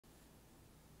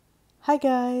Hi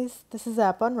guys, this is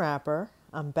App Unwrapper.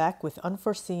 I'm back with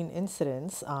Unforeseen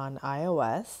Incidents on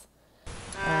iOS,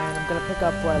 and I'm going to pick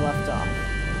up where I left off.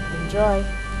 Enjoy!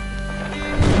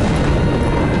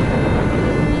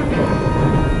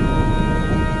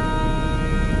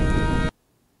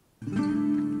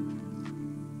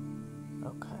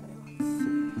 Okay, let's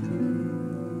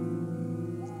see.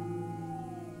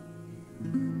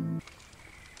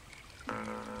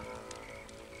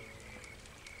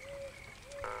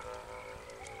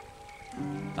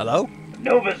 Hello?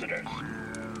 No visitors.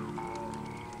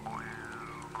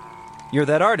 You're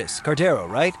that artist, Cardero,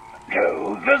 right?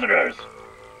 No visitors.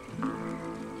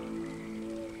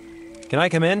 Can I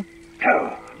come in?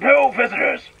 No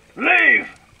visitors. Leave.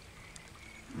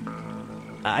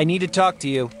 I need to talk to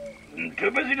you.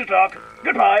 Too busy to talk.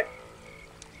 Goodbye.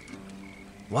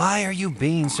 Why are you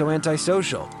being so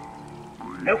antisocial?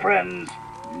 No friends.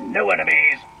 No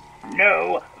enemies.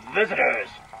 No visitors.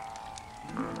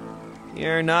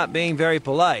 You're not being very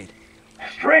polite.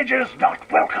 Strangers not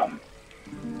welcome.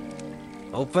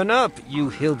 Open up, you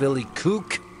hillbilly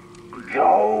kook.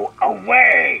 Go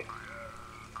away.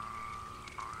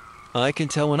 I can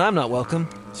tell when I'm not welcome.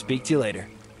 Speak to you later.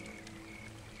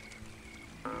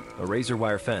 A razor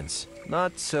wire fence.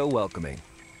 Not so welcoming.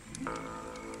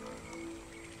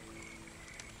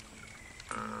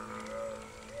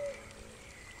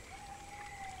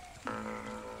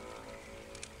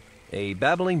 A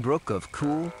babbling brook of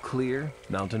cool, clear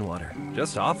mountain water.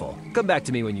 Just awful. Come back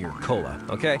to me when you're cola,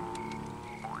 okay?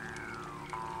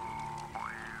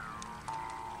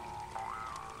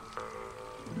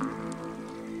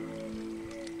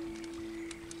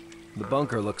 The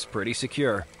bunker looks pretty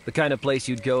secure. The kind of place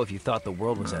you'd go if you thought the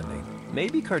world was ending.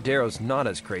 Maybe Cardero's not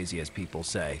as crazy as people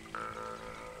say.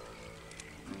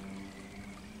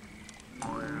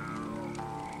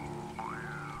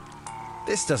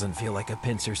 This doesn't feel like a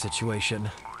pincer situation.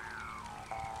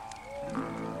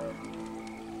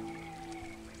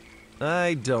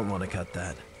 I don't want to cut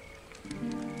that.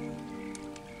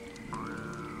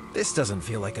 This doesn't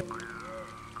feel like a...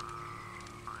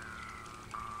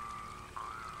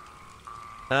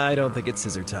 I don't think it's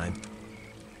scissor time.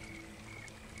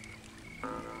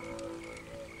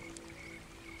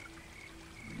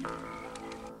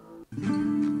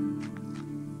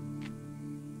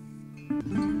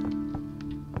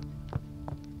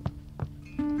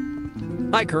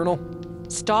 Hi, Colonel.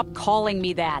 Stop calling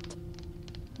me that.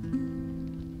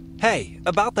 Hey,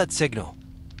 about that signal.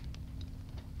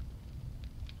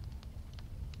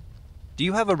 Do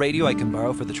you have a radio I can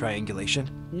borrow for the triangulation?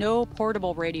 No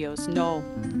portable radios, no.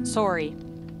 Sorry.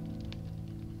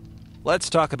 Let's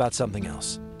talk about something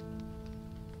else.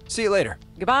 See you later.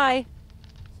 Goodbye.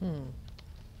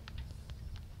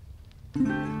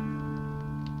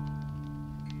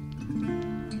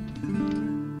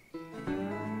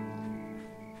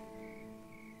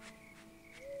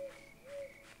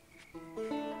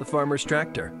 The farmer's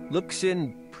tractor. Looks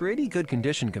in pretty good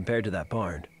condition compared to that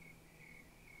barn.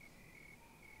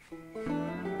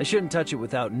 I shouldn't touch it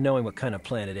without knowing what kind of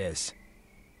plant it is.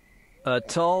 A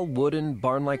tall, wooden,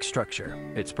 barn-like structure.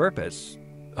 Its purpose,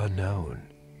 unknown.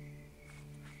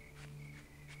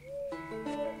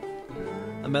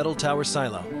 A metal tower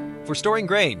silo. For storing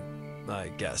grain, I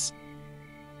guess.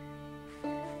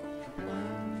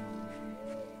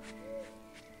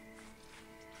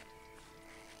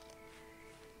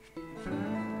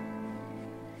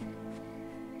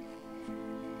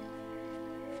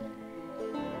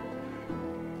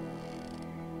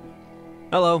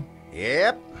 Hello.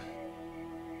 Yep,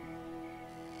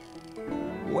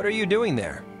 What are you doing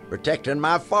there? protecting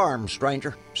my farm,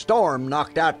 stranger. Storm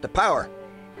knocked out the power.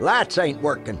 Lights ain't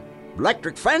working.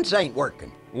 Electric fence ain't working.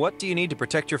 What do you need to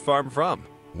protect your farm from?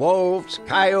 Wolves,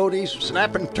 coyotes,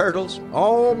 snapping turtles,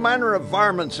 all manner of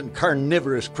varmints and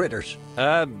carnivorous critters.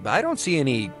 I don't see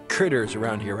any critters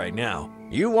around here right now.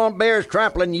 You want bears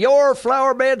trampling your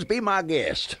flower beds? Be my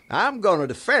guest. I'm gonna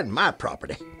defend my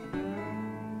property.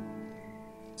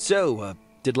 So,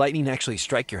 did lightning actually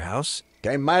strike your house?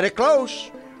 Came mighty close.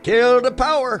 Killed the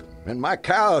power. And my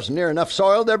cows near enough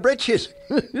soiled their britches.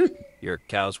 Your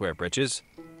cows wear breeches?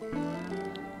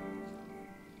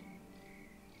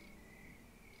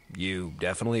 You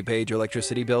definitely paid your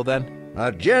electricity bill then?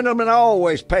 A gentleman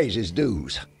always pays his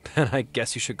dues. Then I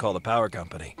guess you should call the power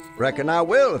company. Reckon I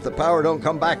will if the power don't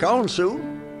come back on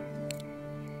soon.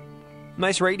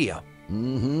 Nice radio.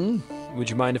 Mm-hmm. Would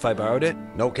you mind if I borrowed it?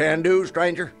 No can do,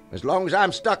 stranger. As long as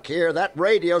I'm stuck here, that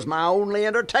radio's my only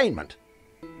entertainment.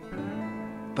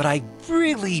 But I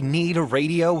really need a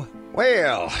radio.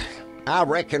 Well, I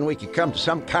reckon we could come to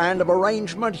some kind of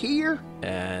arrangement here.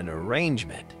 An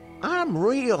arrangement. I'm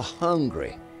real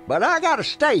hungry, but I gotta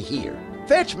stay here.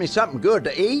 Fetch me something good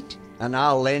to eat, and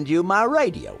I'll lend you my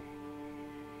radio.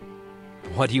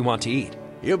 What do you want to eat?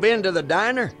 You been to the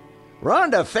diner?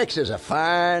 Rhonda fixes a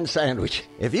fine sandwich.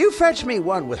 If you fetch me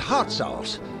one with hot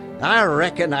sauce, I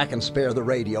reckon I can spare the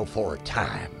radio for a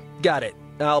time. Got it.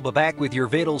 I'll be back with your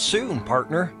victuals soon,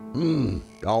 partner.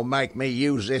 Don't make me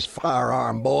use this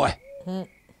firearm, boy.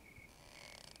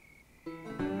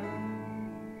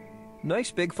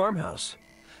 Nice big farmhouse.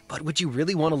 But would you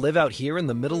really want to live out here in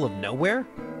the middle of nowhere?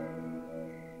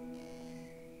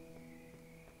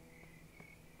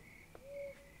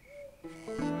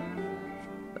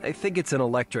 I think it's an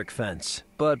electric fence,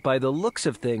 but by the looks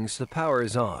of things, the power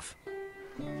is off.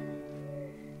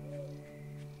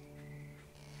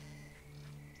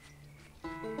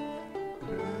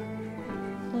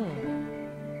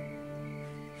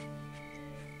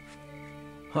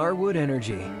 Harwood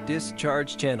Energy,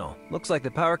 discharge channel. Looks like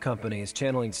the power company is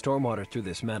channeling stormwater through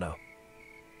this meadow.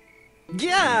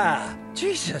 Yeah!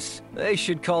 Jesus! They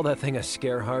should call that thing a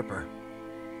scare harper.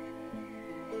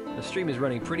 The stream is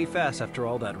running pretty fast after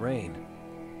all that rain.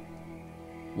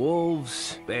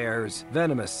 Wolves, bears,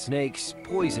 venomous snakes,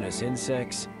 poisonous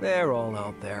insects, they're all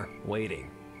out there, waiting.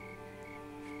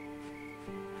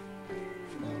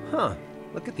 Huh,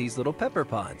 look at these little pepper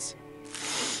pods.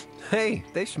 Hey,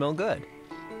 they smell good.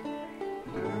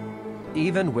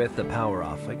 Even with the power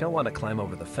off, I don't want to climb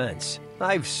over the fence.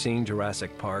 I've seen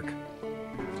Jurassic Park.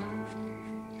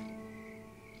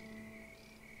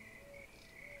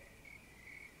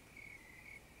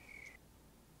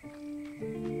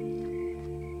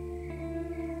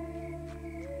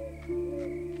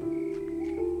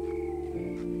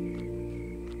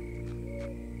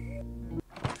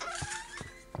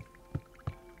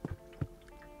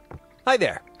 Hi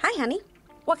there. Hi, honey.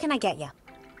 What can I get you?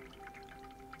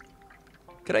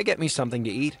 Could I get me something to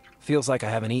eat? Feels like I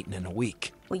haven't eaten in a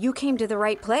week. Well, you came to the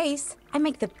right place. I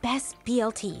make the best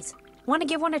BLTs. Want to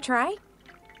give one a try?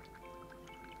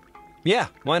 Yeah,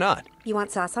 why not? You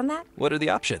want sauce on that? What are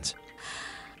the options?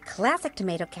 Classic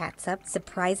tomato catsup,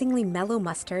 surprisingly mellow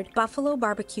mustard, buffalo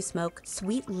barbecue smoke,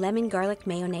 sweet lemon garlic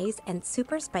mayonnaise, and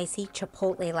super spicy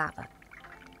chipotle lava.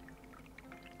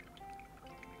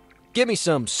 Give me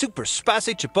some super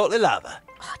spicy chipotle lava.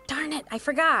 Oh, darn it, I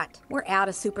forgot. We're out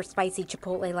of super spicy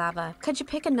chipotle lava. Could you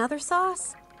pick another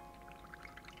sauce?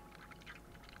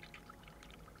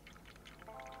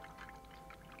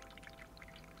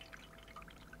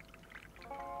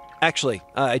 Actually,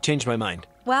 I changed my mind.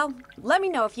 Well, let me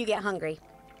know if you get hungry.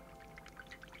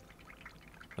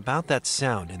 About that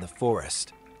sound in the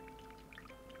forest.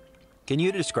 Can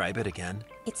you describe it again?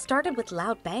 It started with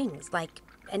loud bangs, like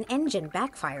an engine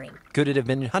backfiring. Could it have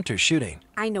been hunters shooting?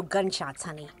 I know gunshots,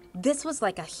 honey. This was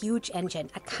like a huge engine,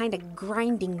 a kind of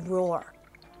grinding roar.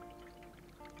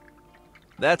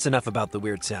 That's enough about the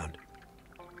weird sound.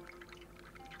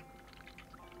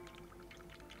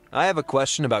 I have a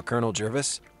question about Colonel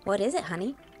Jervis. What is it,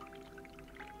 honey?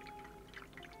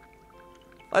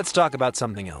 Let's talk about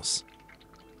something else.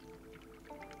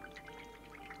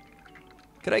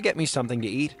 Could I get me something to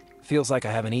eat? Feels like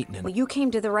I haven't eaten in... Well, you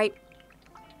came to the right...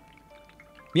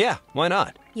 Yeah, why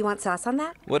not? You want sauce on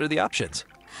that? What are the options?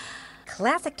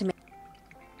 Classic tomato...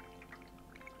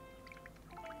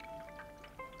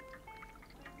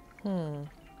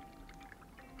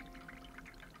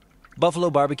 Buffalo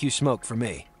barbecue smoke for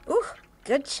me. Ooh,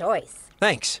 good choice.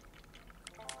 Thanks.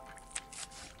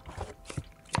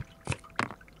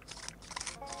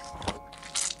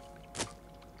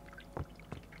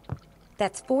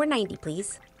 That's $4.90,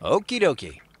 please. Okie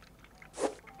dokie.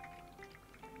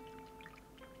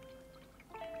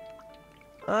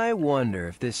 I wonder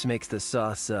if this makes the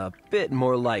sauce a bit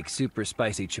more like super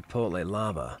spicy chipotle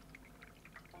lava.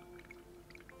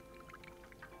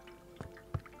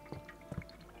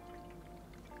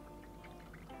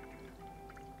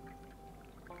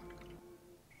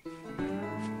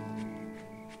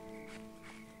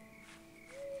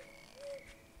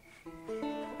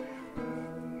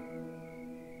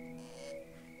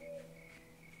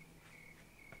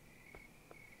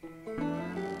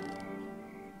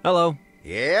 Hello.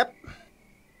 Yep.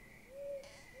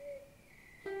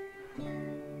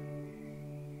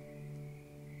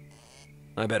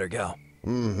 I better go.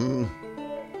 Mm-hmm.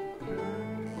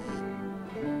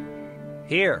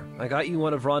 Here, I got you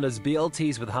one of Rhonda's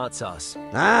BLTs with hot sauce.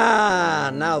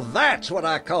 Ah, now that's what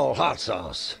I call hot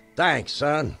sauce. Thanks,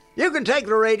 son. You can take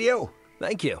the radio.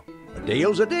 Thank you. A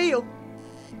deal's a deal.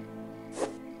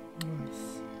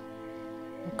 Nice.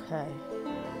 Okay.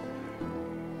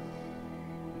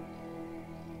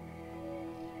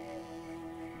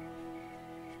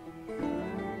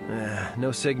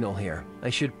 No signal here. I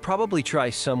should probably try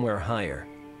somewhere higher.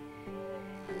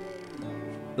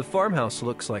 The farmhouse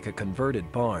looks like a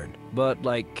converted barn, but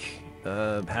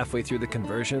halfway through the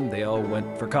conversion, they all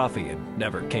went for coffee and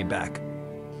never came back.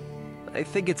 I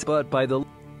think it's but by the...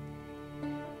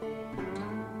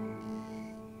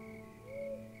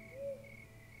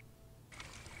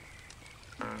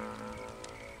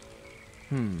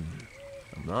 I'm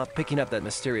not picking up that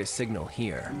mysterious signal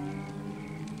here.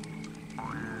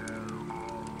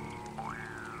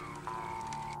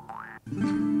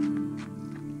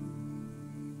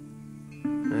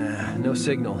 No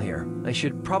signal here. I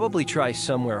should probably try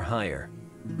somewhere higher.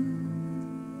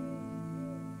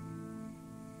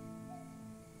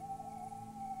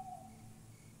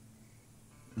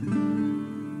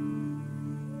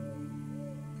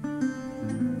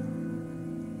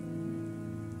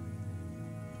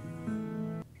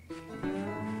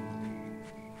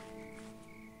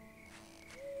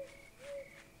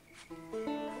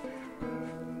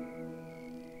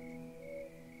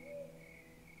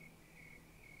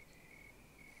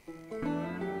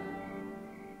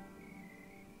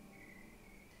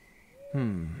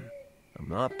 I'm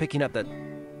not picking up that...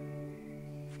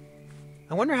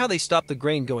 I wonder how they stopped the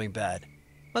grain going bad.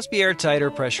 Must be airtight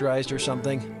or pressurized or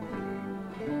something.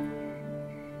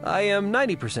 I am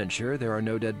 90% sure there are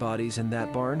no dead bodies in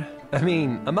that barn. I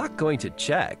mean, I'm not going to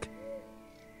check.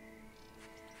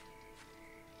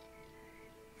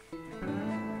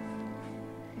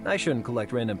 I shouldn't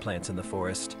collect random plants in the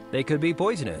forest. They could be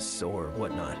poisonous or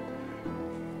whatnot.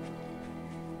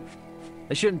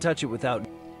 I shouldn't touch it without...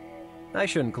 I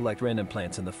shouldn't collect random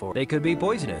plants in the forest. They could be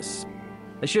poisonous.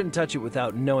 I shouldn't touch it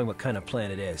without knowing what kind of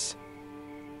plant it is.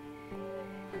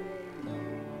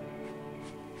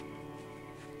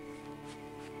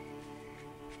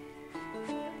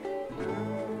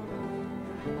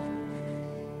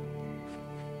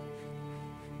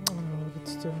 I don't know what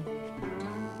it's doing.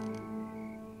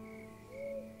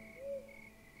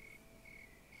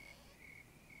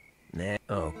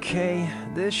 Okay,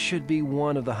 this should be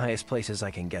one of the highest places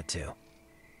I can get to.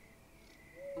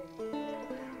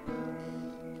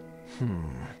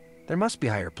 There must be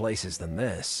higher places than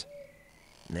this.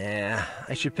 Nah,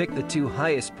 I should pick the two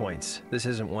highest points. This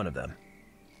isn't one of them.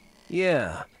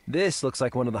 Yeah, this looks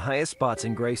like one of the highest spots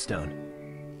in Greystone.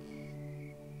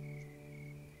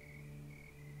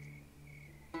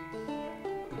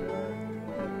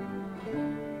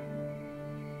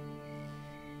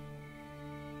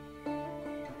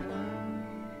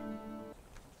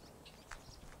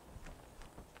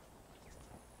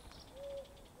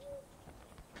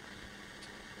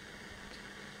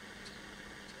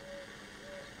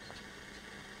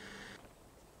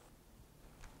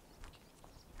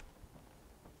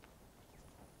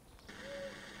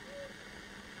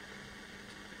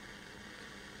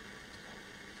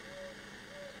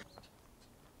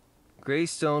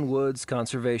 Greystone Woods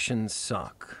Conservation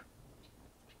Sock.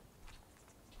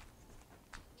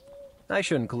 I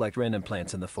shouldn't collect random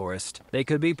plants in the forest. They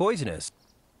could be poisonous.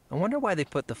 I wonder why they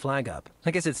put the flag up.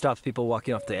 I guess it stops people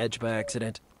walking off the edge by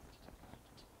accident.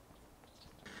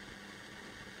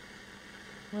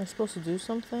 Am I supposed to do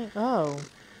something? Oh.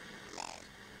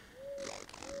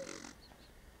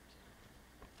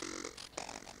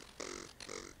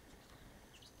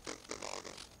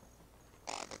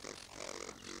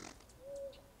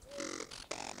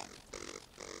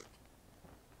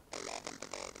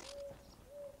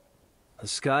 The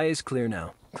sky is clear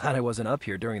now. Glad I wasn't up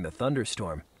here during the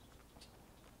thunderstorm.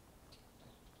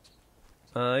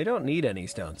 I don't need any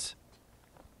stones.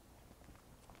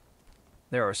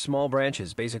 There are small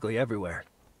branches basically everywhere.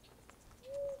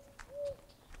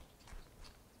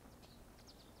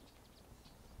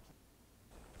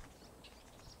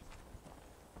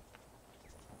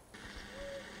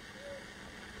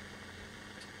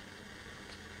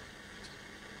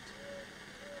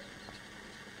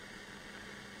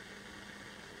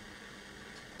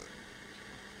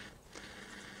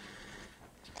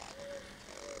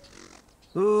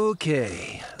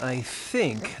 Okay, I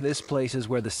think this place is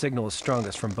where the signal is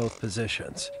strongest from both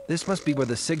positions. This must be where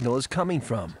the signal is coming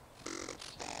from.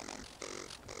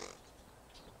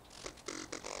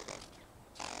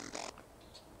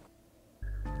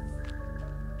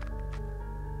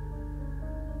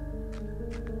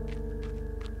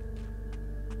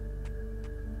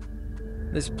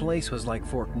 This place was like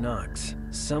Fort Knox.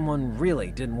 Someone really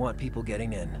didn't want people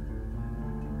getting in.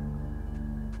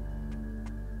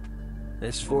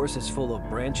 This forest is full of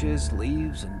branches,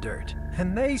 leaves, and dirt.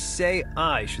 And they say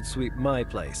I should sweep my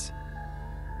place.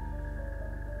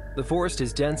 The forest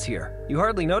is dense here. You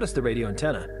hardly notice the radio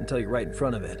antenna until you're right in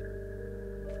front of it.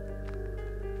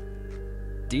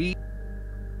 Deep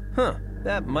Huh,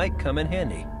 that might come in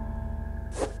handy.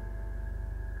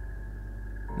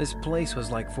 This place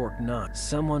was like Fort Knox.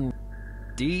 Someone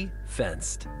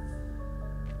de-fenced.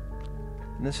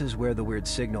 This is where the weird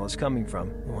signal is coming from.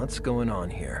 What's going on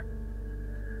here?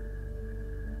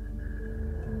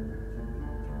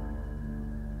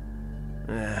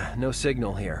 No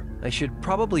signal here. I should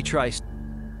probably try...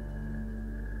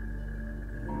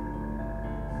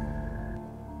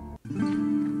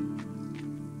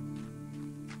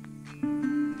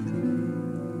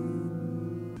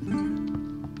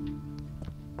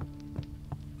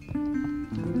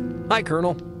 Hi,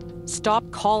 Colonel. Stop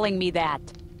calling me that.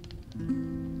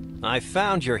 I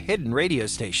found your hidden radio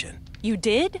station. You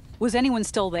did? Was anyone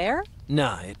still there?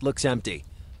 Nah, it looks empty.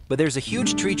 But there's a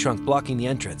huge tree trunk blocking the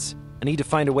entrance. I need to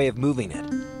find a way of moving it.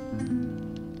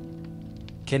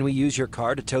 Can we use your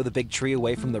car to tow the big tree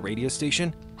away from the radio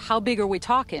station? How big are we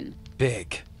talking?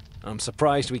 Big. I'm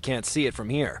surprised we can't see it from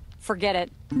here. Forget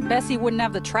it. Bessie wouldn't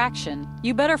have the traction.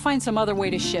 You better find some other way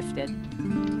to shift it.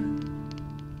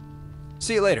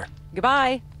 See you later.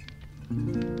 Goodbye.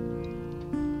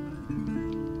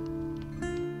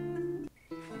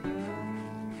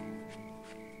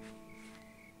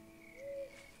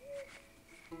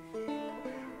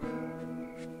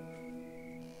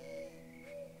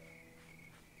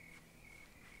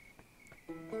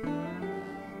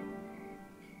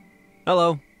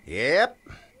 Hello. Yep.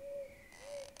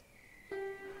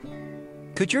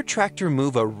 Could your tractor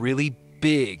move a really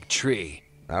big tree?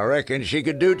 I reckon she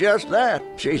could do just that.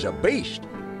 She's a beast.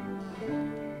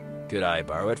 Could I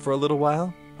borrow it for a little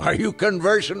while? Are you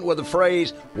conversant with the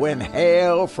phrase, when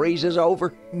hell freezes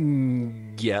over?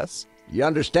 Yes. You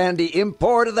understand the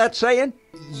import of that saying?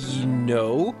 You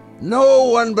know? No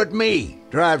one but me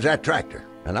drives that tractor.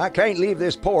 And I can't leave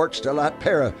this porch till that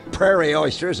pair of prairie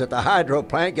oysters at the hydro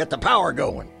plant get the power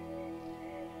going.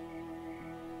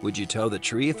 Would you tow the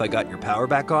tree if I got your power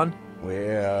back on?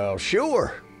 Well,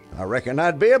 sure. I reckon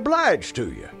I'd be obliged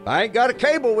to you. I ain't got a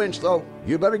cable winch, though.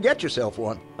 You better get yourself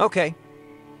one. Okay.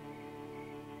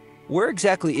 Where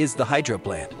exactly is the hydro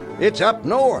plant? It's up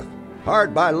north,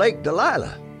 hard by Lake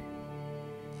Delilah.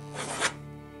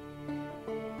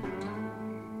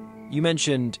 You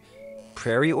mentioned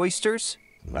prairie oysters?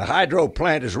 The hydro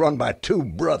plant is run by two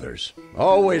brothers,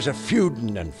 always a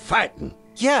feuding and fighting.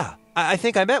 Yeah, I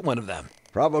think I met one of them.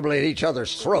 Probably at each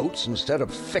other's throats instead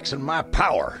of fixing my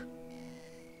power.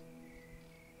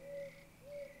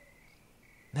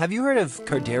 Have you heard of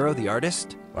Cardero the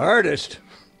artist? Artist?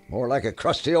 More like a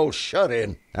crusty old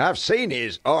shut-in. I've seen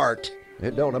his art.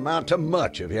 It don't amount to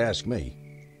much, if you ask me.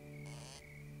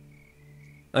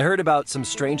 I heard about some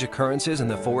strange occurrences in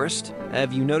the forest.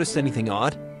 Have you noticed anything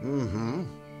odd? Mm-hmm.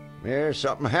 There's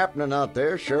something happening out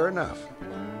there, sure enough.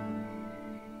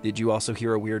 Did you also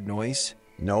hear a weird noise?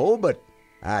 No, but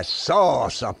I saw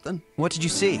something. What did you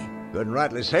see? Couldn't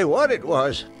rightly say what it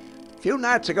was. A few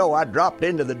nights ago, I dropped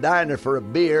into the diner for a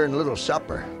beer and a little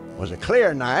supper. It was a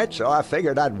clear night, so I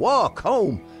figured I'd walk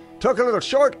home. Took a little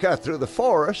shortcut through the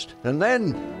forest, and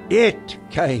then it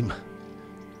came.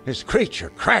 This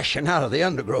creature crashing out of the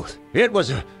undergrowth. It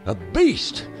was a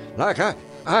beast, like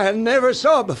I never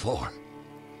saw before.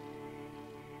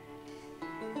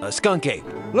 A skunk ape.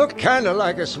 Looked kind of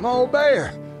like a small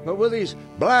bear, but with these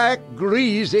black,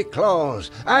 greasy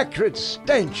claws, acrid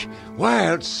stench,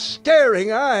 wild,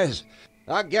 staring eyes.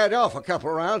 I get off a couple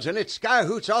rounds, and it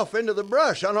skyhoots off into the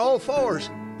brush on all fours.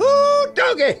 Ooh,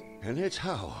 doggy! And its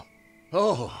howl.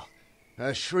 Oh,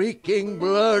 a shrieking,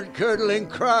 blood-curdling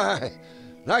cry,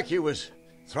 like you was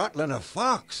throttling a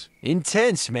fox.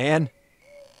 Intense, man.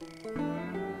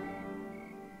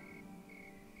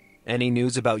 Any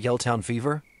news about Yelltown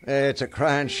fever? It's a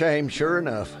crying shame, sure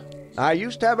enough. I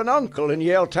used to have an uncle in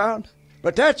Yelltown,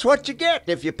 but that's what you get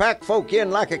if you pack folk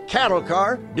in like a cattle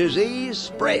car. Disease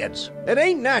spreads. It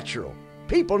ain't natural.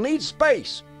 People need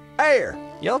space, air.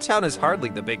 Yelltown is hardly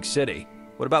the big city.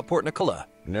 What about Port Nicola?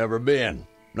 Never been.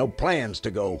 No plans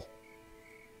to go.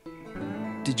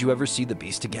 Did you ever see the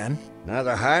beast again?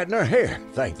 Neither hide nor hair,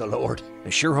 thank the Lord. I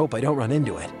sure hope I don't run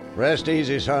into it. Rest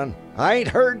easy, son. I ain't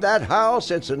heard that howl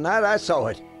since the night I saw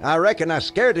it. I reckon I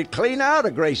scared it clean out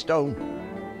of Greystone.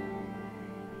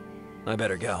 I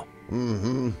better go.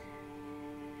 Mm-hmm.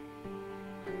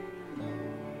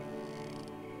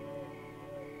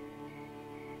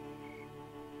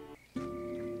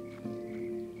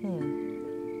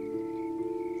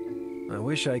 I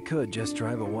wish I could just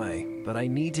drive away, but I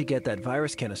need to get that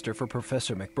virus canister for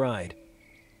Professor McBride.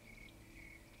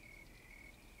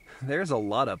 There's a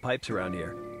lot of pipes around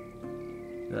here.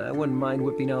 I wouldn't mind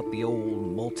whipping out the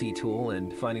old multi-tool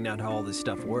and finding out how all this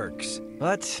stuff works.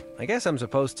 But I guess I'm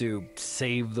supposed to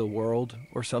save the world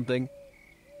or something.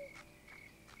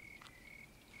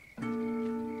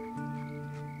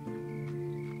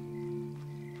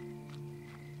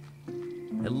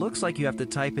 It looks like you have to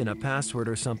type in a password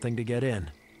or something to get in.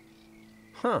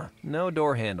 Huh, no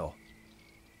door handle.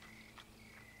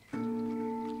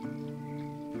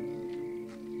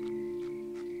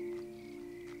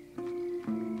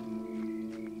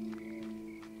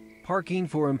 Parking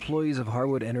for employees of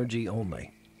Harwood Energy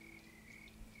only.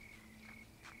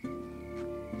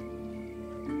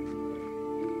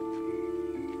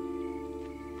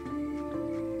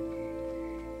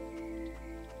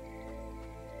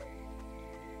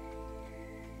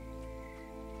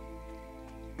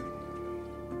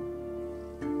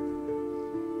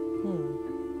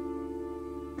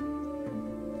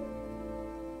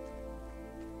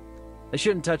 I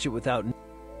shouldn't touch it without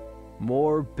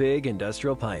more big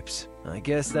industrial pipes. I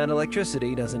guess that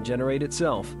electricity doesn't generate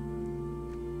itself.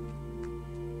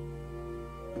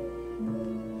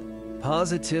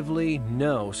 Positively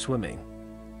no swimming.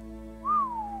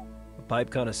 A pipe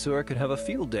connoisseur could have a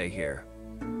field day here.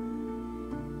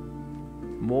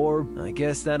 More, I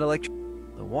guess that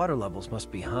the water levels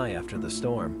must be high after the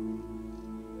storm.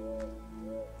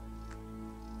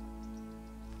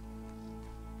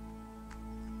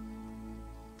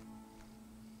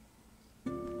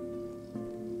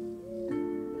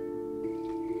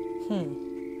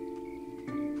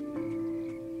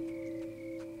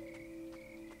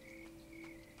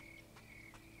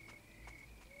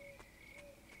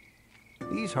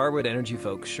 These Harwood Energy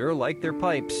folks sure like their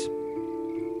pipes.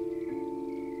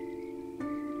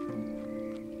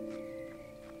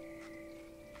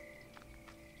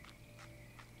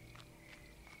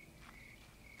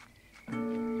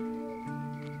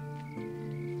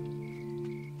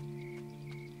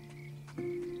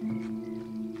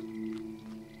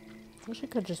 Wish I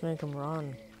could just make him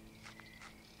run.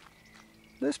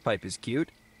 This pipe is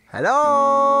cute.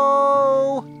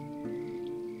 Hello?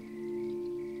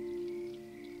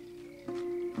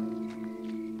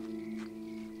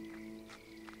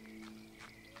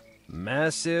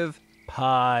 Massive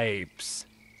pipes.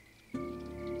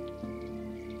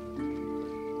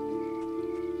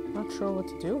 Not sure what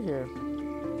to do here.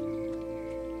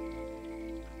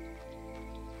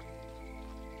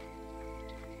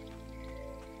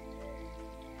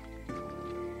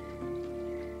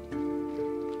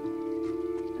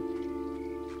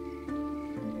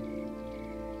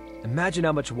 Imagine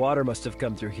how much water must have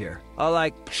come through here. All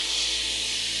like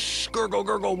gurgle,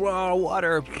 gurgle,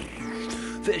 water,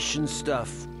 fish and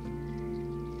stuff.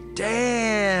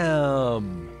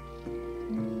 Damn!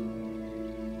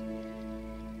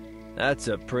 That's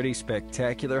a pretty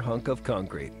spectacular hunk of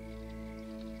concrete.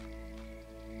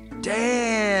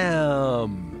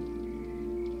 Damn!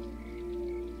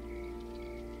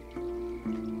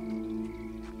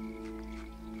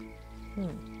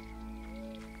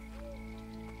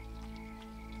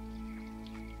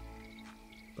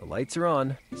 The lights are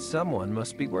on. Someone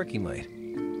must be working late.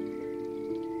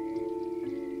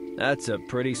 That's a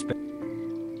pretty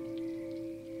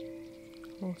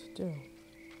What to do?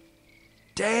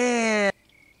 Damn!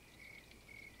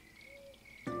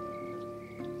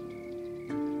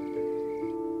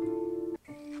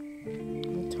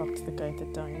 I talked to the guy at the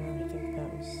diner. I think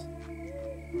that was...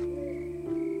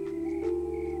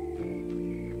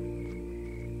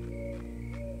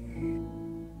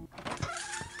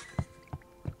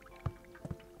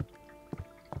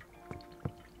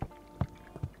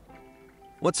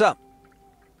 What's up?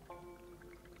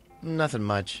 Nothing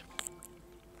much.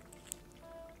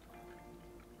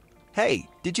 Hey,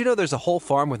 did you know there's a whole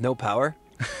farm with no power?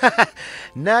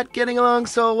 Not getting along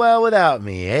so well without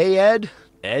me, eh, Ed?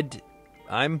 Ed,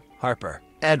 I'm Harper.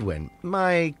 Edwin,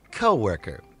 my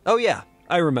co-worker. Oh yeah,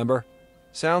 I remember.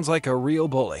 Sounds like a real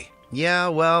bully. Yeah,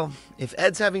 well, if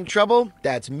Ed's having trouble,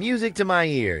 that's music to my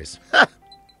ears.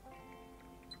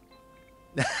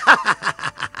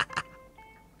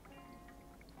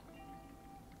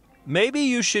 Maybe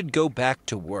you should go back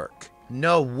to work.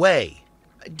 No way.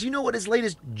 Do you know what his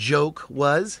latest joke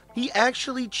was? He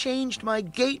actually changed my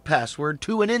gate password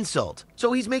to an insult.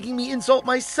 So he's making me insult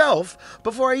myself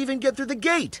before I even get through the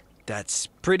gate. That's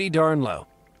pretty darn low.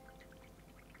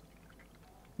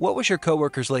 What was your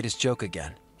coworker's latest joke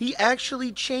again? He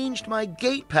actually changed my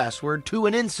gate password to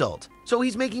an insult. So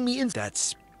he's making me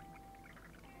That's...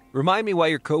 Remind me why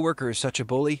your coworker is such a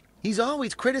bully? He's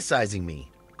always criticizing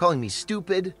me, calling me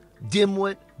stupid,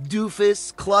 dimwit,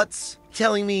 doofus, klutz,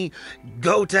 telling me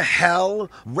go to hell,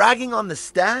 ragging on the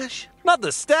stash. Not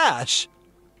the stash!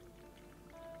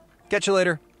 Catch you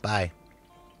later. Bye.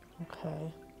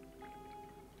 Okay.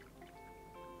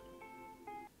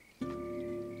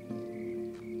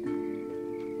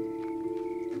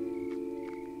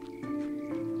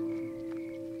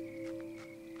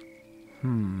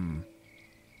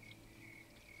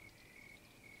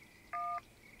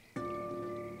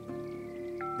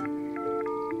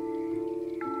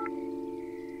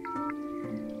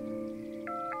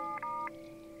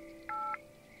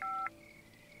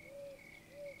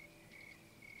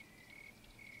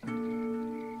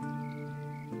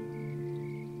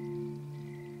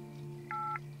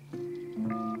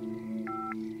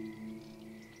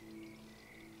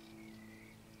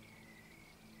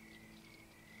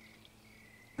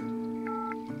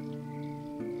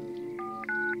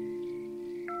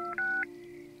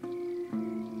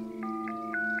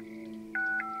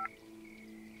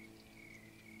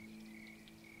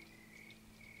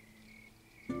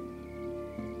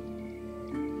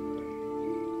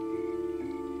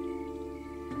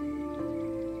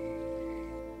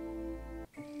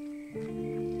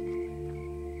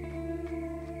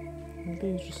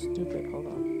 Maybe he's just stupid. Hold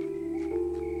on.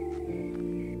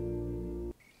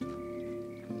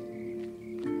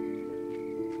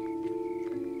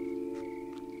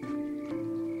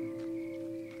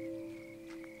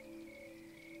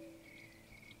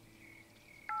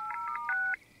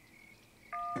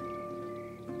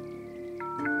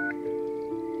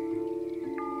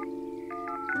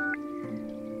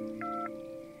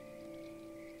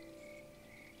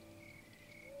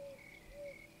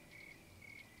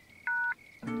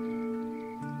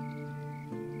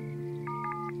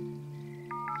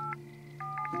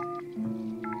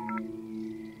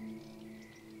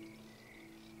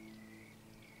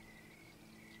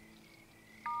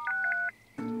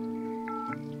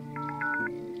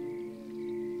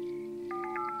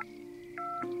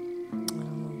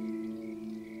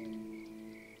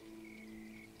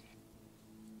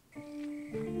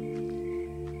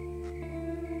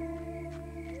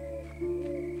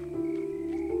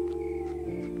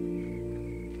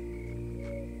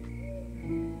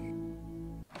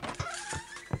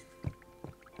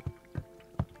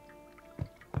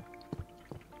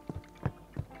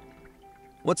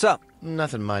 What's up?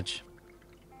 Nothing much.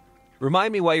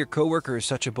 Remind me why your coworker is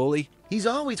such a bully? He's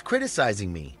always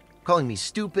criticizing me, calling me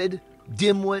stupid,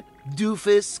 dimwit,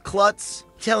 doofus, klutz,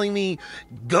 telling me,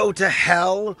 go to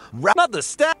hell. Not the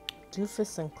stat!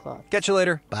 Doofus and Clutch. Catch you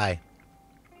later. Bye.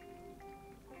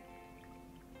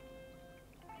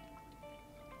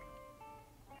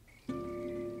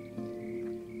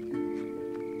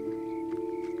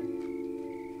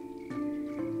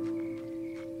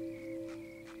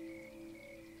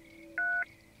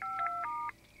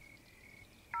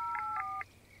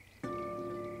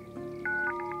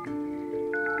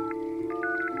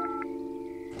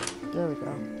 There we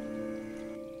go.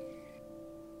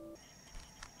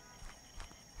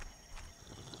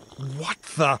 What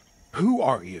the? Who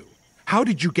are you? How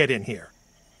did you get in here?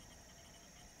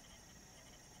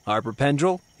 Harper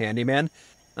Pendrell, handyman.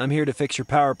 I'm here to fix your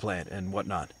power plant and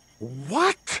whatnot.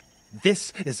 What?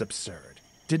 This is absurd.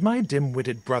 Did my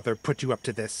dim-witted brother put you up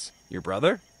to this? Your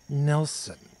brother?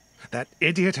 Nelson. That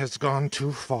idiot has gone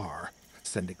too far,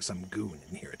 sending some goon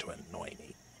in here to annoy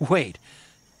me. Wait,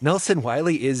 Nelson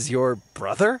Wiley is your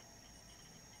brother?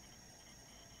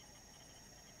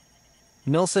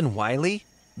 Nelson Wiley?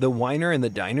 The whiner in the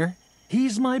diner?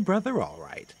 He's my brother, all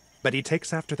right, but he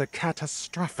takes after the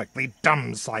catastrophically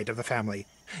dumb side of the family.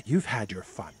 You've had your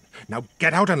fun. Now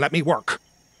get out and let me work.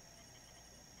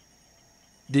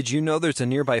 Did you know there's a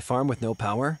nearby farm with no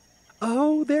power?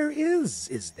 Oh, there is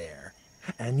there?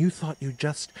 And you thought you'd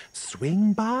just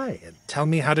swing by and tell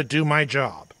me how to do my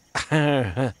job.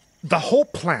 The whole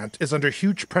plant is under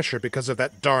huge pressure because of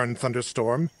that darn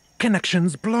thunderstorm.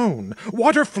 Connections blown,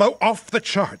 water flow off the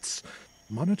charts.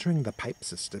 Monitoring the pipe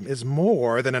system is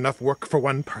more than enough work for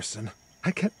one person.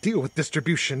 I can't deal with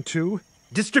distribution, too.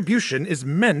 Distribution is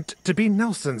meant to be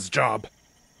Nelson's job.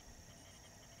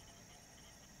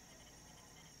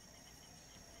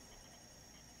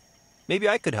 Maybe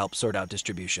I could help sort out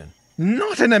distribution.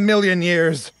 Not in a million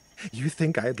years! You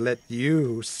think I'd let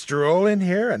you stroll in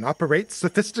here and operate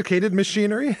sophisticated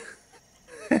machinery?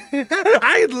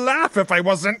 I'd laugh if I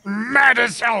wasn't mad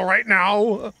as hell right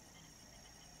now!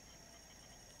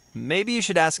 Maybe you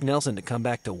should ask Nelson to come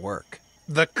back to work.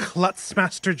 The Klutz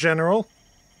Master General?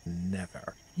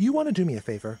 Never. You want to do me a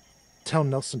favor? Tell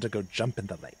Nelson to go jump in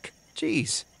the lake.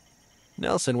 Jeez.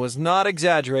 Nelson was not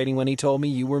exaggerating when he told me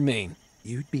you were mean.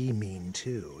 You'd be mean,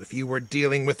 too, if you were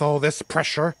dealing with all this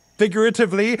pressure,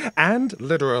 figuratively and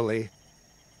literally.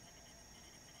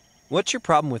 What's your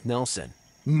problem with Nelson?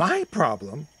 My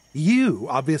problem? You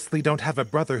obviously don't have a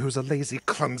brother who's a lazy,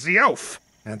 clumsy oaf.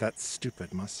 And that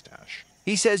stupid mustache.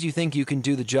 He says you think you can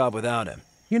do the job without him.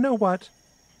 You know what?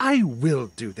 I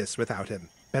will do this without him.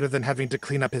 Better than having to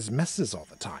clean up his messes all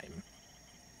the time.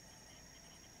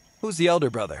 Who's the elder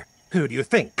brother? Who do you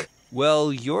think?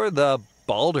 Well, you're the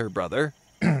balder brother.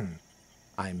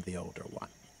 I'm the older one.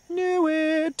 Knew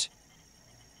it!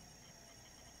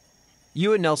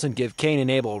 You and Nelson give Cain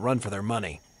and Abel a run for their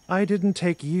money. I didn't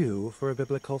take you for a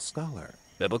biblical scholar.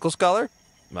 Biblical scholar?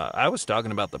 I was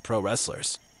talking about the pro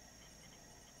wrestlers.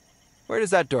 Where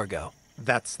does that door go?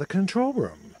 That's the control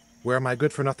room, where my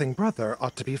good-for-nothing brother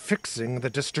ought to be fixing the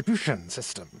distribution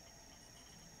system.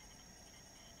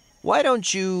 Why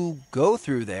don't you go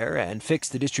through there and fix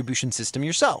the distribution system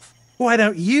yourself? Why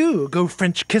don't you go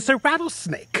French kiss a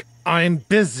rattlesnake? I'm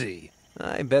busy.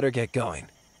 I better get going.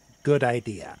 Good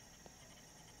idea.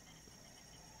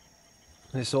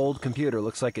 This old computer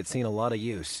looks like it's seen a lot of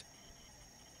use.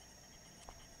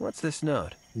 What's this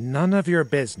note? None of your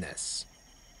business.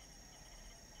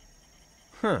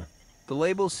 Huh. The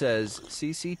label says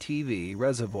CCTV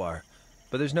reservoir,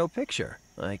 but there's no picture.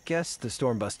 I guess the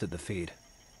storm busted the feed.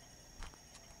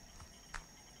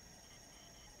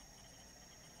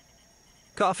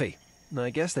 Coffee. I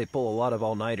guess they pull a lot of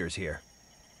all-nighters here.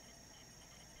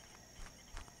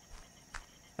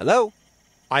 Hello?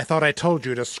 I thought I told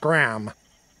you to scram.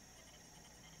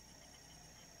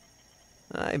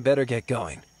 I better get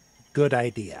going. Good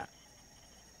idea.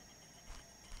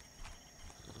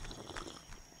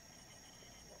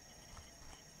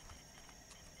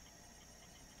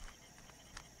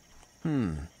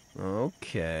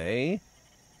 Okay.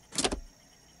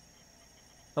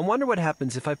 I wonder what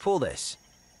happens if I pull this.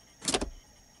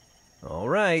 All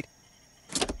right.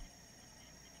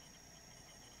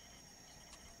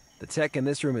 The tech in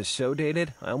this room is so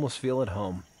dated, I almost feel at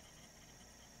home.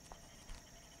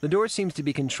 The door seems to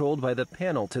be controlled by the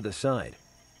panel to the side.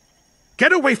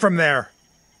 Get away from there!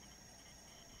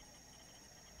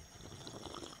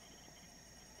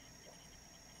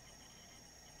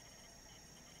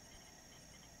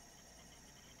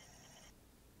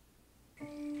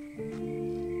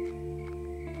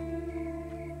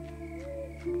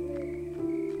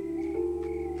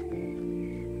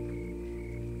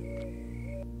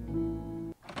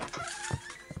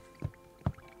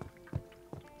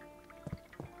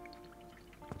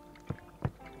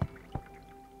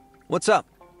 What's up?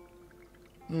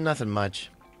 Nothing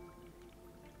much.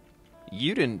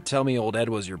 You didn't tell me old Ed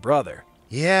was your brother.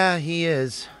 Yeah, he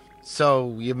is.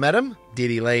 So, you met him? Did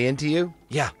he lay into you?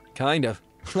 Yeah, kind of.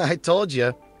 I told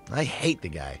you. I hate the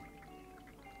guy.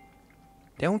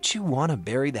 Don't you want to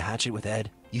bury the hatchet with Ed?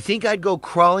 You think I'd go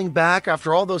crawling back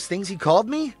after all those things he called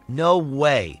me? No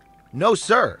way. No,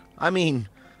 sir. I mean,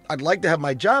 I'd like to have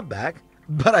my job back,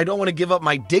 but I don't want to give up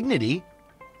my dignity.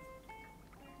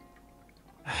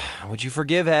 Would you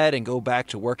forgive Ed and go back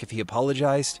to work if he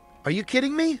apologized? Are you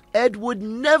kidding me? Ed would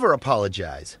never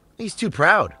apologize. He's too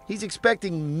proud. He's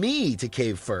expecting me to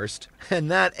cave first, and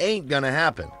that ain't gonna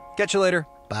happen. Catch you later.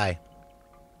 Bye.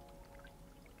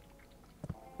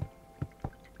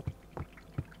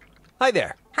 Hi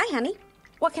there. Hi, honey.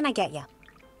 What can I get you?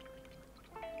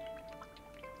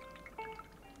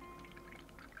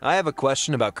 I have a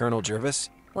question about Colonel Jervis.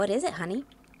 What is it, honey?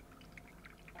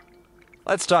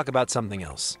 Let's talk about something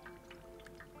else.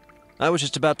 I was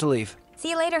just about to leave. See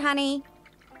you later, honey.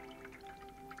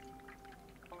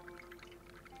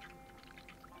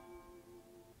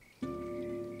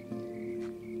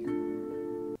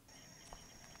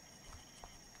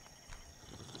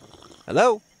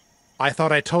 Hello? I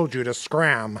thought I told you to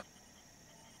scram.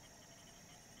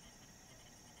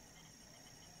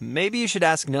 Maybe you should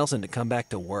ask Nelson to come back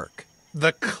to work.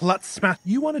 The klutz smash.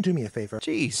 You want to do me a favor?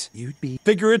 Jeez. You'd be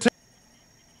figurative.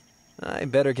 I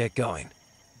better get going.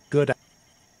 Good.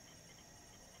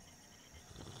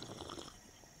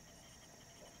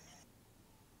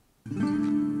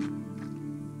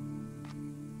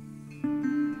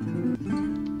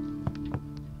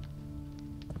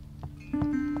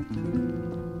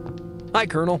 Hi,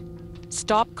 Colonel.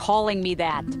 Stop calling me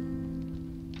that.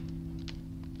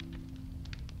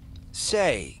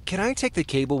 Say, can I take the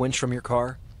cable winch from your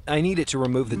car? I need it to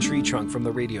remove the tree trunk from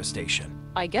the radio station.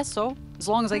 I guess so, as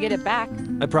long as I get it back.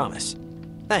 I promise.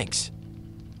 Thanks.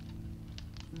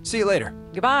 See you later.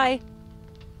 Goodbye.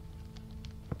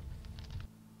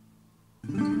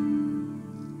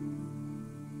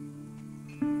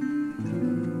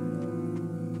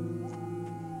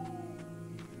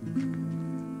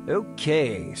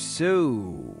 Okay,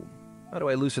 so how do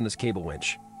I loosen this cable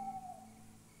winch?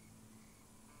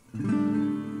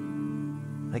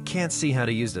 I can't see how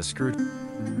to use the screw.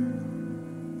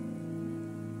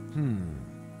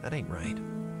 ain't right.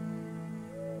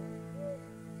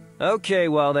 Okay,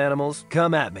 wild animals,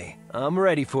 come at me. I'm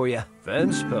ready for you.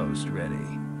 Fence post ready.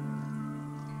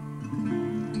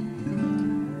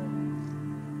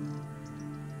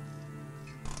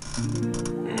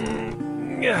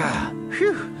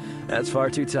 Phew, that's far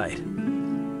too tight.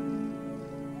 And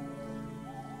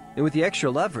with the extra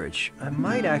leverage, I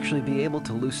might actually be able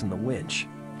to loosen the winch.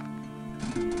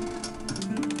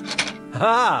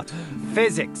 Ha!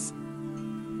 Physics!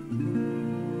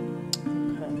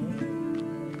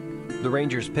 The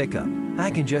Ranger's pickup. I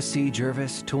can just see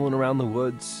Jervis tooling around the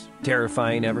woods,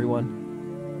 terrifying everyone.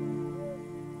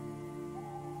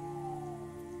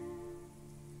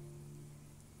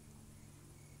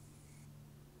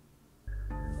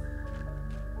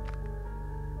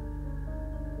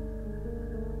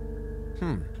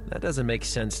 That doesn't make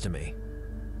sense to me.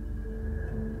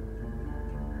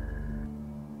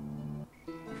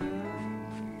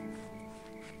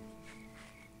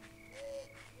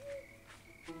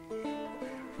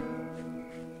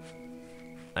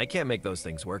 I can't make those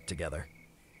things work together.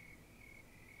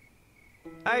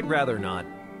 I'd rather not.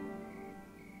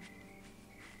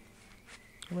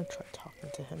 I'm gonna try talking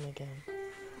to him again.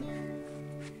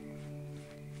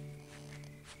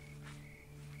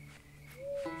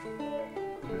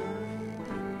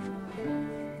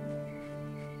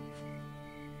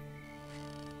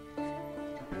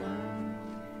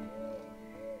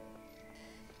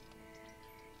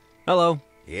 Hello.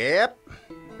 Yep.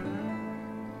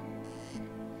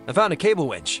 I found a cable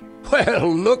winch.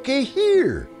 Well, looky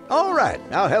here. All right,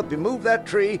 I'll help you move that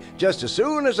tree just as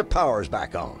soon as the power's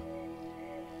back on.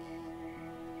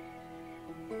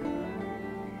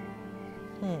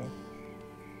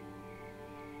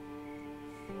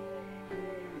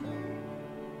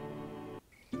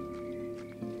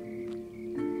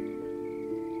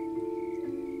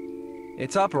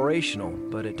 It's operational,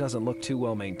 but it doesn't look too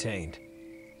well maintained.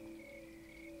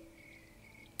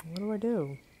 What do I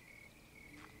do?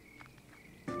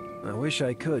 I wish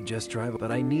I could just drive,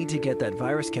 but I need to get that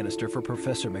virus canister for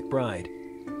Professor McBride.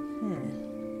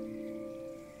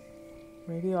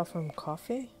 Maybe offer him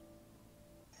coffee?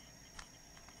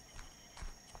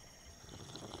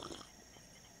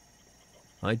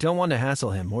 I don't want to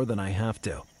hassle him more than I have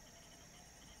to.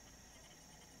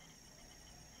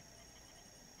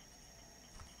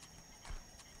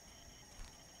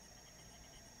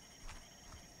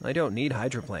 I don't need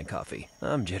hydroplant coffee.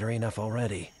 I'm jittery enough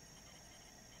already.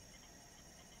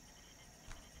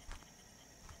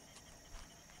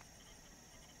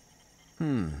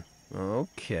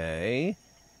 Okay.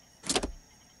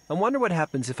 I wonder what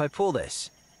happens if I pull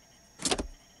this.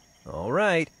 All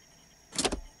right.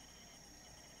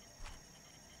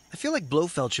 I feel like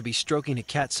Blofeld should be stroking a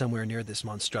cat somewhere near this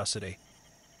monstrosity.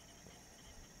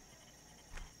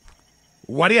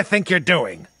 What do you think you're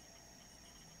doing?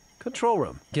 Control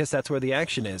room. Guess that's where the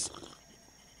action is.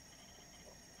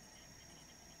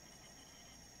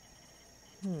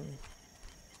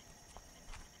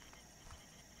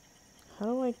 How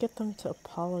do I get them to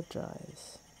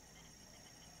apologize?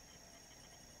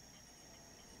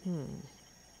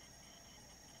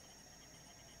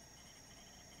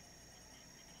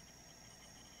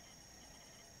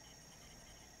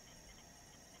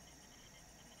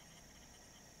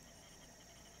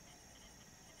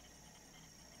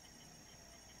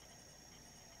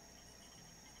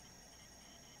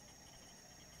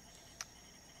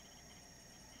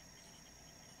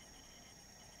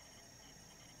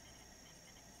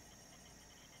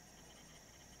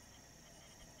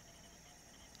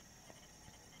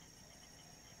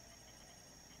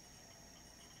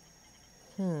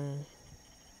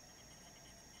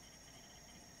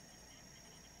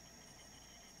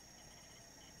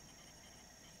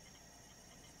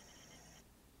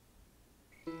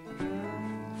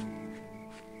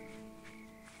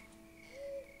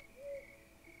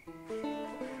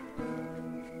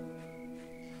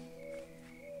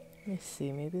 Let me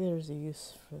see, maybe there's a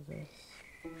use for this.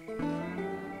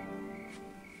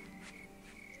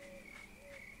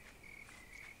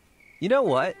 You know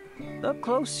what? Up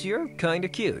close, you're kinda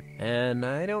cute. And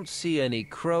I don't see any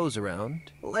crows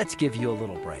around. Let's give you a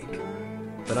little break.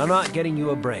 But I'm not getting you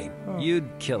a brain. You'd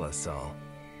kill us all.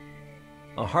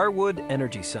 A Harwood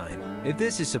energy sign. If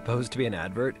this is supposed to be an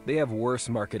advert, they have worse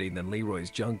marketing than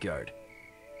Leroy's Junkyard.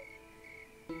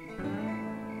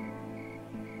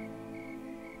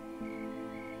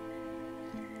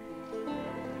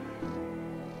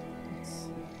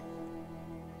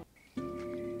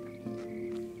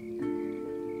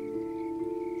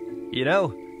 You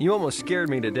know, you almost scared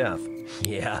me to death.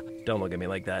 Yeah, don't look at me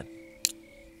like that.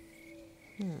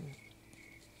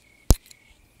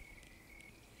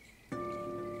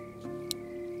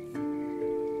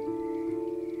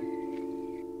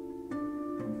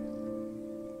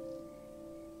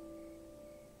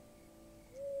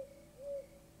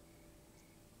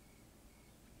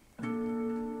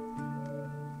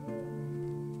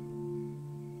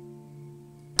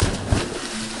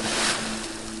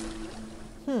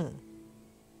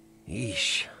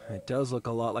 Yeesh, it does look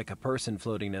a lot like a person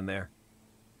floating in there.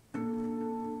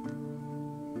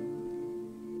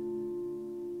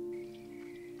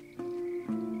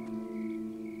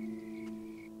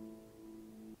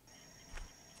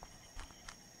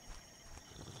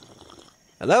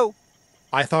 Hello?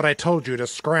 I thought I told you to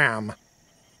scram.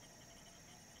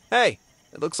 Hey,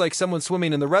 it looks like someone's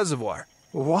swimming in the reservoir.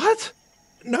 What?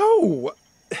 No!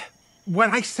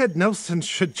 When I said Nelson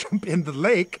should jump in the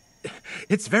lake,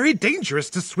 it's very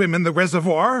dangerous to swim in the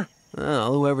reservoir.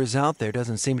 Well, whoever's out there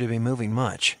doesn't seem to be moving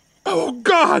much. Oh,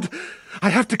 God! I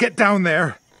have to get down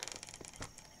there.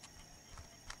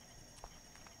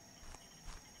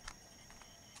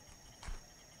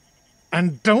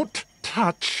 And don't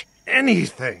touch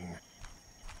anything.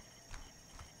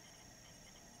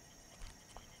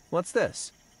 What's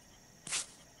this?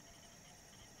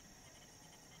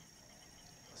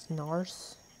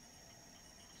 Snarse.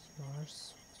 Snarse.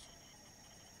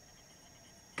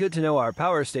 Good to know our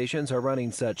power stations are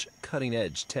running such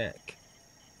cutting-edge tech.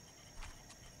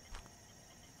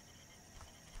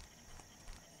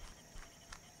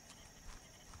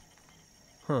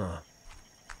 Huh.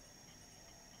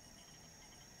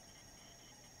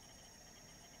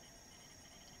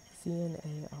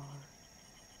 CNAR.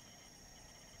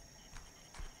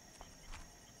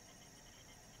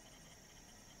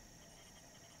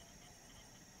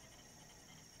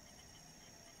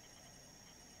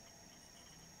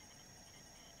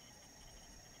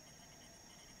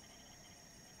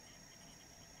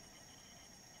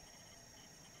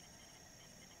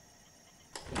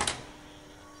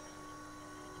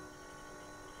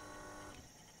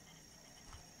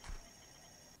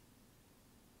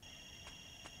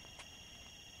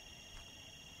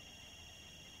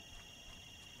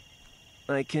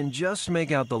 I can just make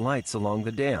out the lights along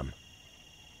the dam.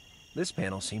 This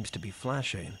panel seems to be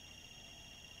flashing.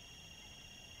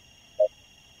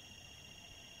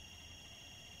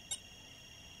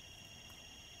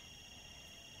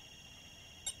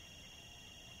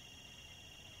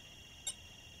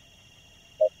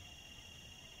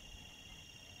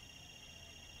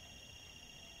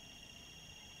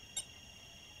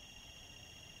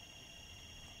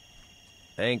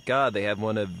 Thank God they have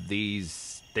one of these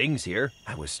things here.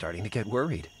 I was starting to get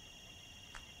worried.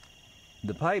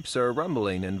 The pipes are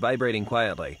rumbling and vibrating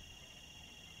quietly.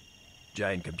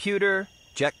 Giant computer,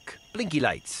 check. Blinky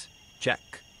lights, check.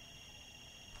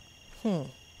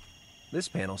 This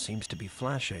panel seems to be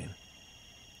flashing.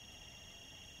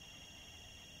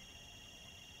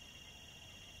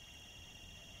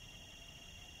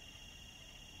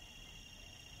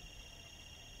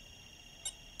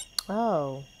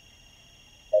 Oh.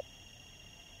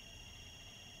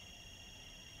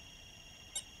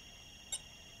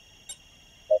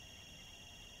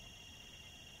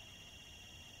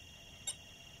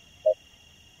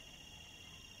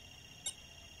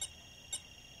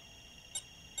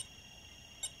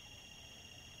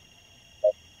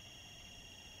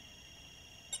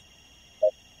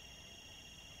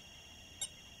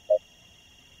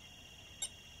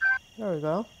 There we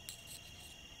go.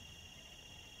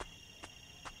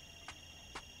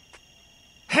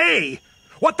 Hey!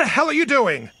 What the hell are you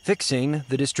doing? Fixing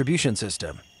the distribution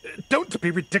system. Don't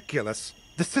be ridiculous.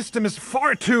 The system is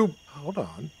far too... Hold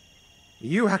on.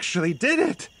 You actually did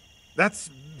it. That's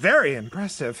very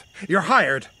impressive. You're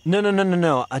hired.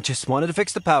 No. I just wanted to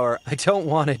fix the power. I don't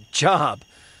want a job.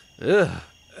 Ugh.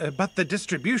 But the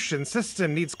distribution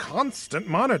system needs constant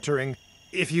monitoring.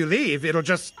 If you leave, it'll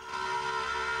just...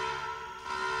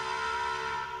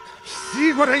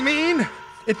 See what I mean?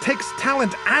 It takes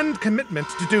talent and commitment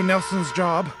to do Nelson's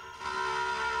job.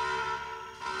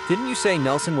 Didn't you say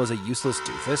Nelson was a useless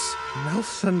doofus?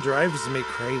 Nelson drives me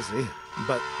crazy,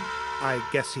 but I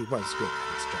guess he was good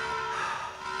at his job.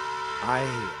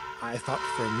 I thought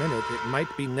for a minute it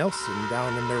might be Nelson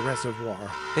down in the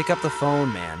reservoir. Pick up the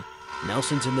phone, man.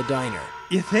 Nelson's in the diner.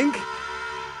 You think?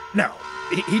 No,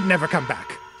 he'd never come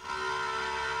back.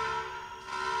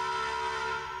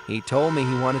 He told me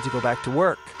he wanted to go back to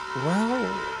work.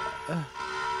 Well...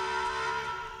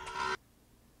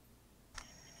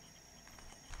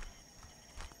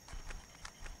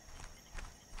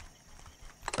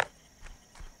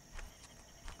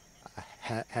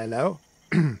 Hello?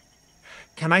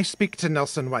 Can I speak to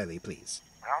Nelson Wiley, please?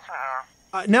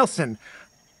 Nelson!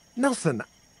 Nelson,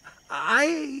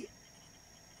 I...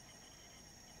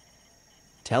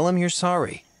 Tell him you're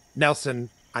sorry. Nelson,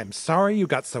 I'm sorry you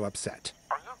got so upset.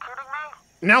 Are you kidding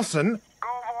me? Nelson! Go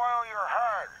boil your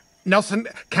head. Nelson,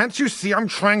 can't you see I'm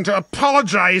trying to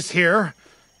apologize here?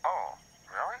 Oh,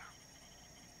 really?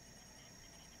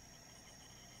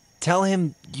 Tell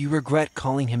him you regret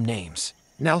calling him names.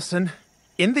 Nelson,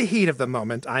 in the heat of the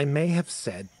moment, I may have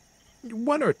said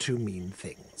one or two mean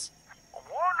things. One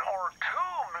or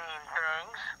two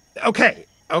mean things?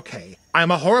 Okay.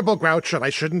 I'm a horrible grouch and I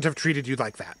shouldn't have treated you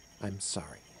like that. I'm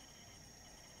sorry.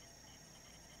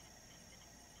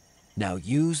 Now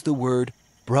use the word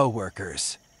bro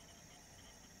workers.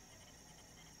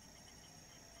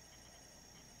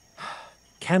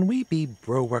 Can we be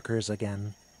bro workers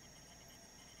again?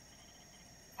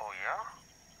 Oh, yeah?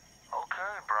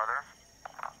 Okay, brother.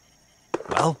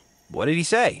 Well, what did he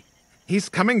say? He's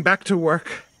coming back to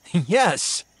work.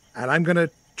 Yes. And I'm gonna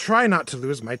try not to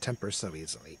lose my temper so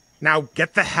easily. Now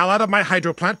get the hell out of my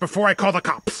hydro plant before I call the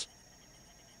cops!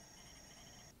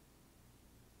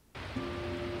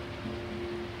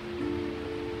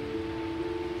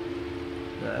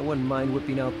 I wouldn't mind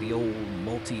whipping out the old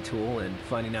multi-tool and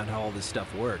finding out how all this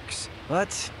stuff works.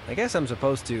 But I guess I'm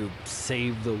supposed to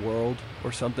save the world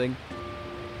or something.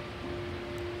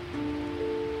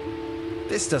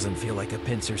 This doesn't feel like a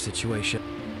pincer situation.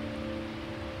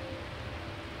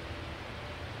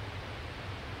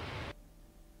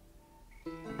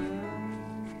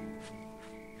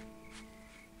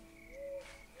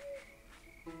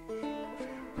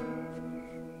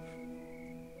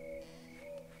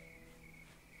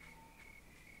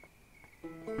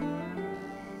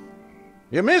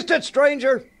 You missed it,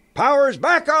 stranger. Power's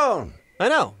back on. I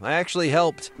know, I actually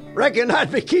helped. Reckon I'd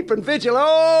be keeping vigil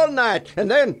all night, and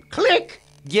then click!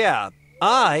 Yeah,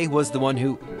 I was the one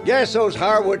who... Guess those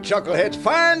Harwood chuckleheads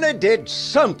finally did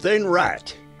something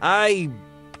right. I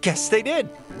guess they did.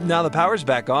 Now the power's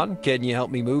back on. Can you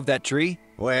help me move that tree?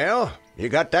 Well, you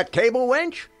got that cable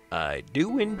winch? I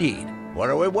do indeed. What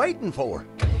are we waiting for?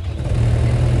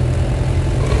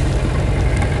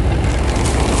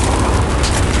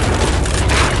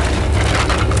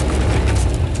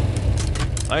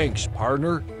 Thanks,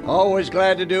 partner. Always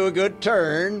glad to do a good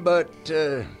turn, but,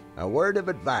 a word of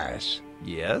advice.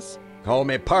 Yes? Call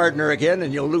me partner again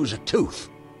and you'll lose a tooth.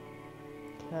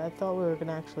 I thought we were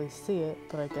gonna actually see it,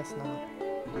 but I guess not.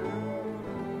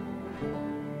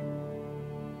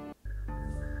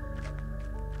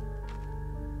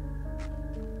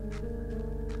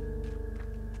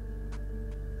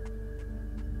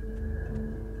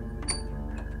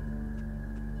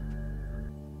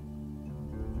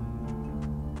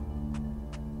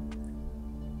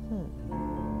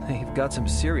 They've got some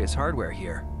serious hardware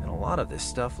here, and a lot of this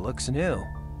stuff looks new.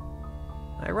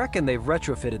 I reckon they've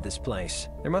retrofitted this place.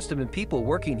 There must have been people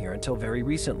working here until very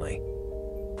recently.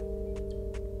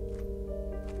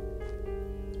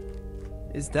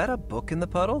 Is that a book in the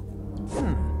puddle?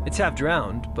 It's half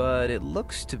drowned, but it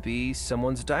looks to be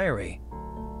someone's diary.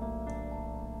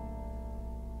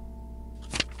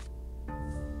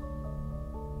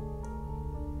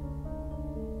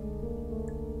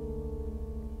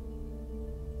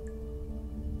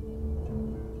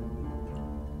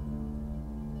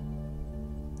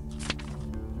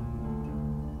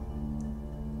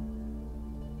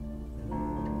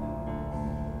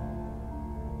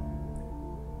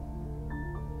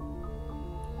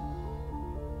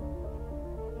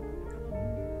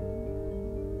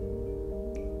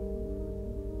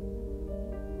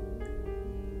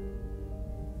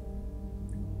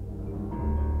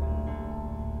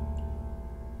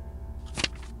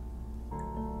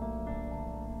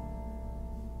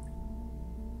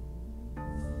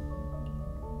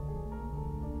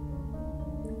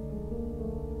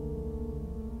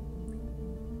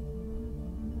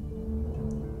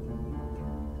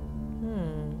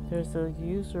 There's a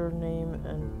username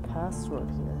and password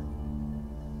here.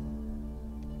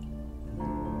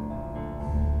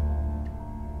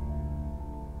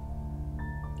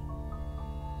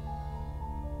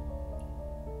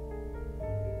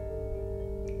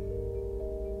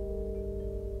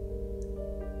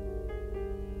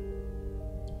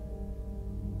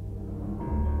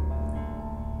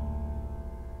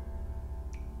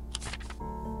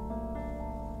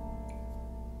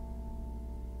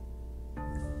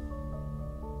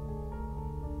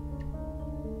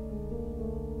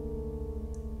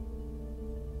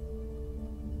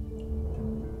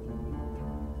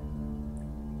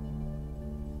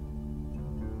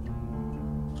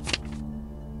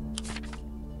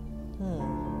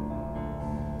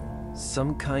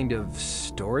 Some kind of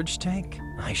storage tank?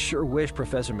 I sure wish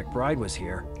Professor McBride was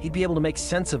here. He'd be able to make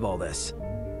sense of all this.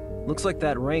 Looks like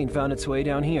that rain found its way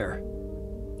down here.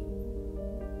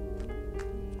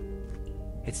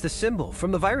 It's the symbol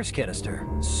from the virus canister.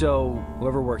 So,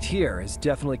 whoever worked here is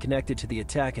definitely connected to the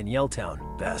attack in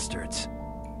Yelltown. Bastards.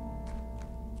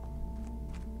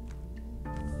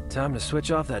 Time to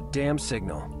switch off that damn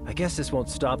signal. I guess this won't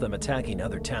stop them attacking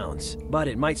other towns, but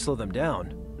it might slow them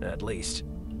down, at least.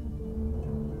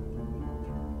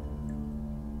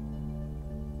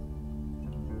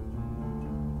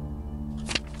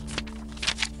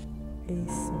 A.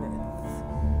 Smith.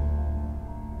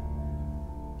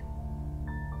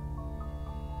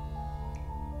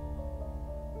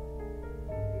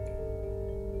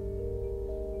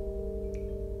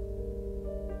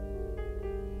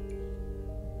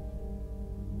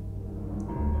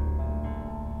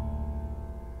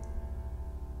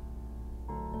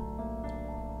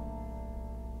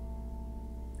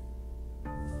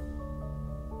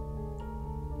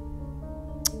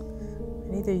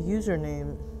 I need a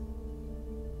username.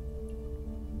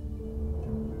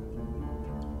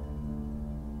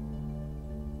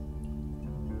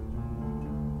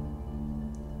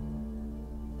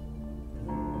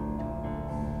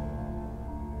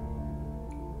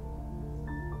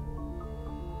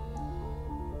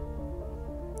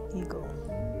 Eagle.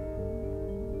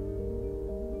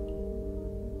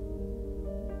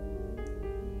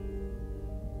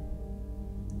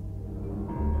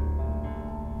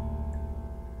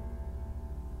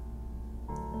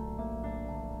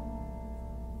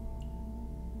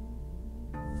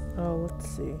 Oh, let's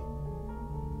see.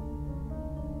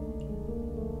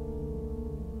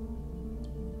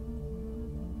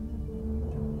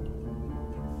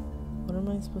 What am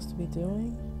I supposed to be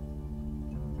doing?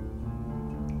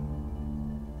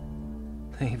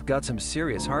 They've got some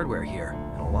serious hardware here,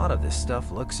 and a lot of this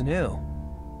stuff looks new.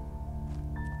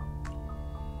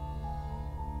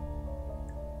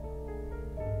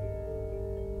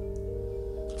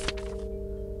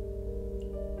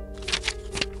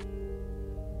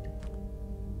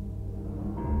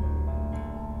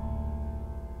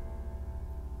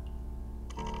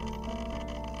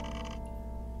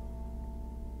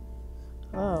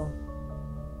 Oh.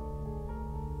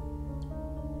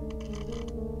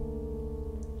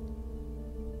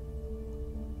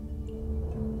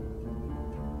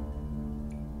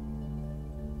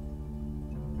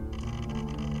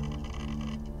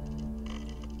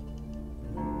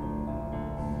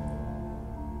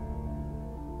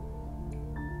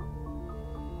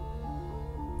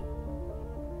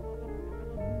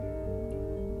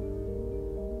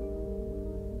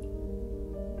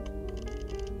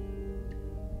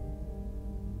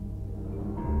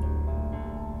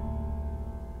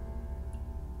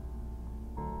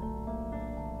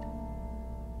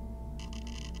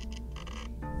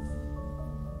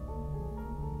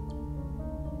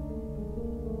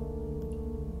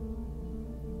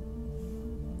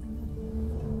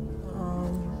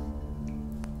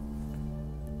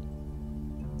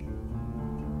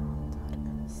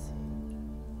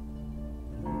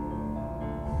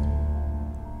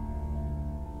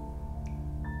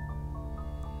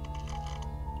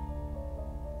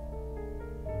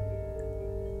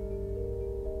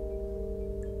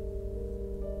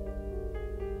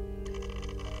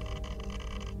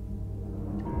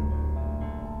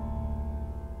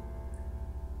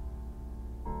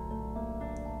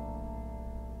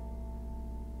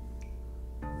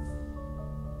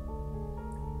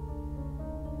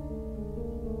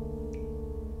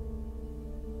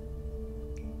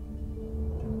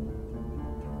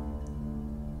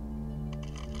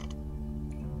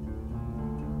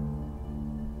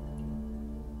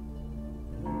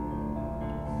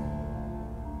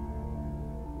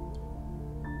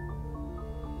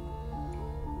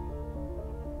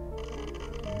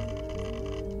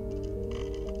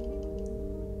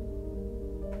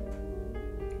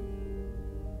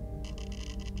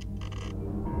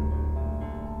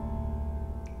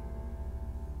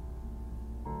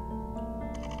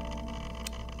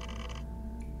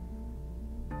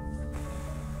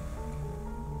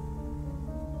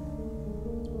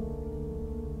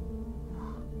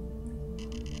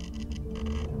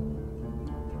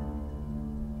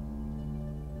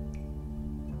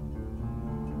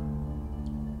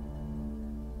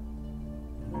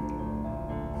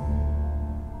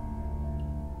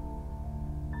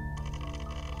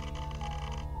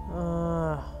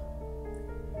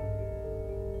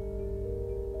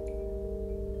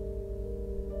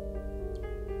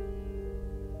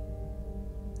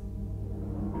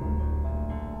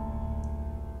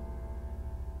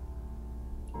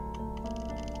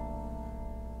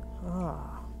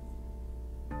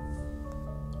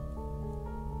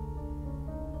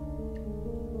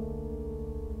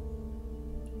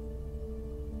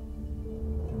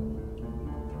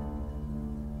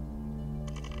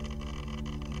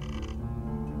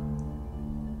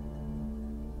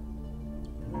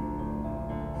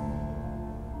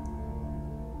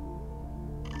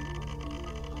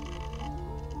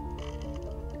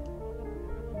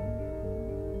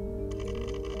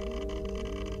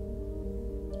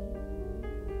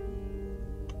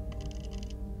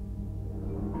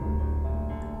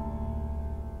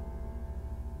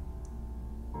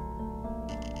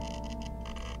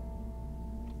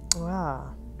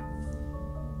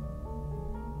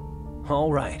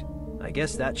 All right. I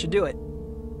guess that should do it.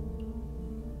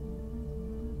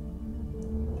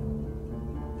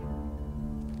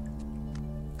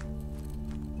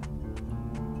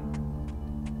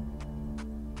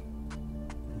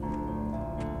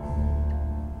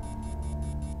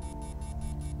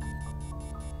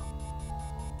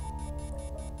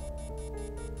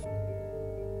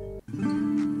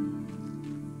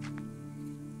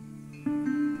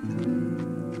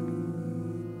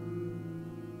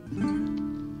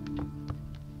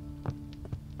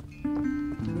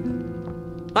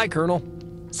 Hi, Colonel.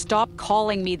 Stop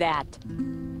calling me that.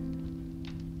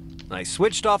 I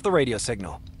switched off the radio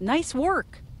signal. Nice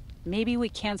work. Maybe we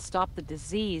can't stop the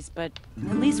disease, but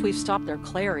at least we've stopped their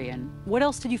clarion. What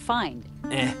else did you find?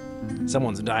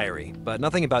 Someone's diary, but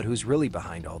nothing about who's really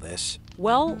behind all this.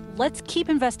 Well, let's keep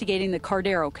investigating the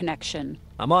Cardero connection.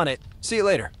 I'm on it. See you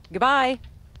later. Goodbye.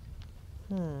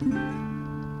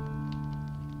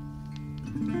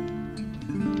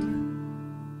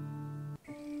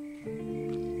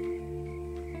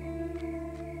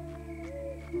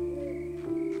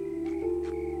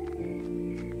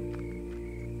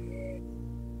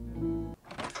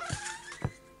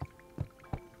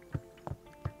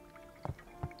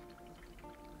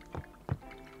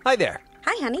 Hi there.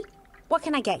 Hi, honey. What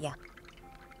can I get you?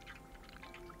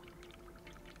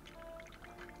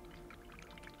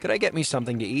 Could I get me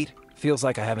something to eat? Feels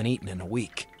like I haven't eaten in a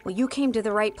week. Well, you came to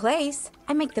the right place.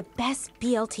 I make the best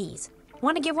BLTs.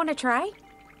 Want to give one a try?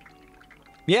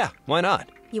 Yeah, why not?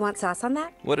 You want sauce on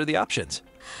that? What are the options?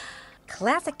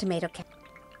 Classic tomato ketchup.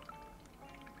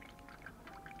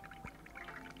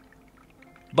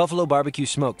 Buffalo barbecue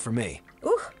smoke for me.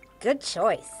 Ooh, good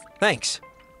choice. Thanks.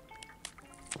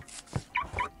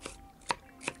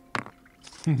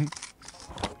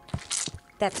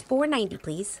 That's $4.90,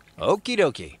 please. Okie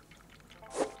dokie.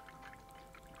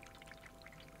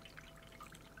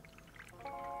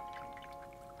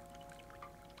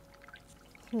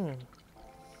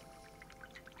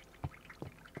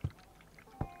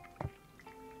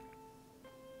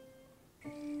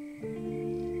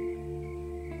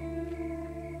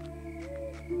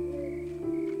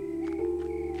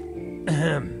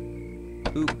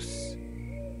 Oops.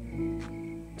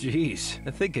 Jeez,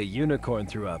 I think a unicorn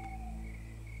threw up.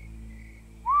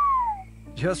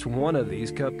 Just one of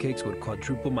these cupcakes would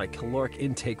quadruple my caloric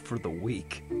intake for the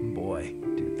week. Boy,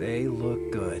 do they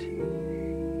look good.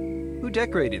 Who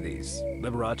decorated these?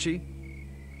 Liberace?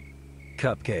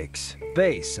 Cupcakes,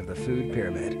 base of the food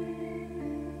pyramid.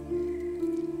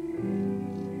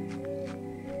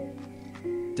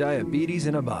 Diabetes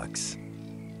in a box.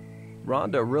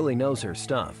 Rhonda really knows her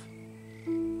stuff.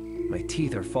 My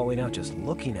teeth are falling out just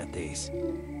looking at these.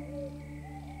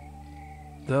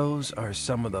 Those are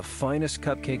some of the finest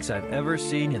cupcakes I've ever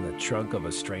seen in the trunk of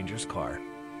a stranger's car.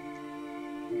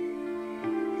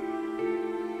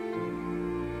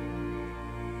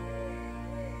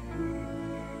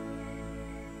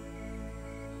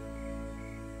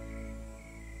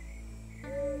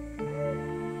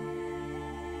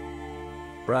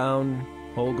 Brown,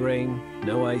 whole grain,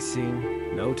 no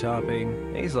icing, no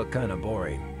topping. These look kind of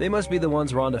boring. They must be the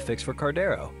ones Rhonda fixed for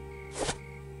Cardero.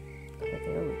 Okay,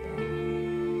 there we go.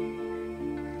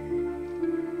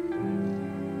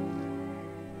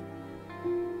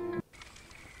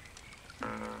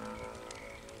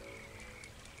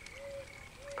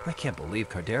 I can't believe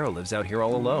Cardero lives out here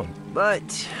all alone.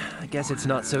 But I guess it's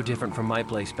not so different from my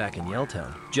place back in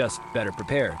Yelltown. Just better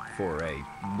prepared for a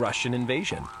Russian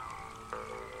invasion.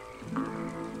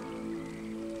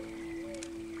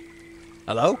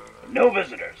 Hello? No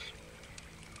visitors.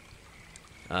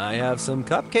 I have some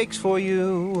cupcakes for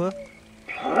you.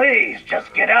 Please,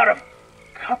 just get out of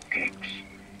cupcakes.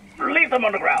 Leave them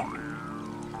on the ground.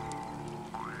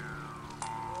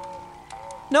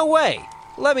 No way!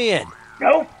 Let me in.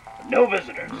 Nope, no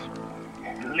visitors.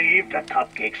 Leave the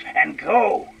cupcakes and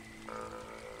go.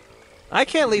 I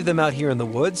can't leave them out here in the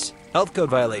woods. Health code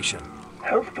violation.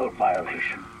 Health code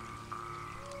violation.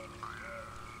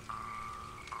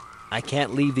 I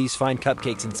can't leave these fine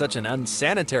cupcakes in such an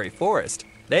unsanitary forest.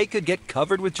 They could get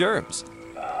covered with germs.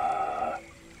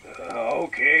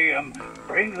 Okay,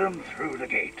 bring them through the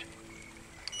gate.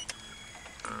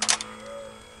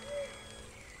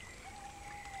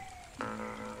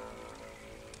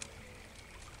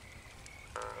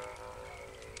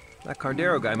 That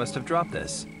Cardero guy must have dropped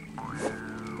this.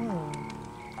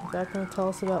 Is that going to tell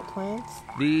us about plants?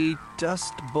 The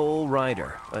Dust Bowl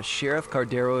Rider, a Sheriff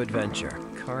Cardero adventure.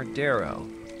 Cardero.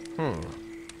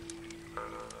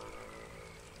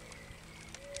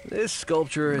 This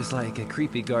sculpture is like a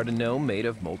creepy garden gnome made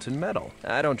of molten metal.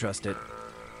 I don't trust it.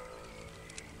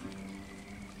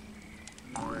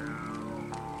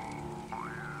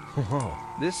 Whoa,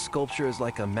 this sculpture is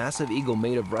like a massive eagle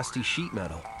made of rusty sheet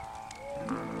metal.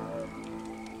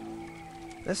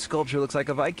 This sculpture looks like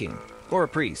a Viking, or a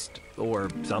priest, or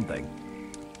something.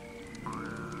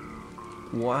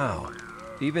 Wow,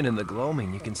 even in the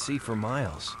gloaming you can see for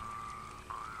miles.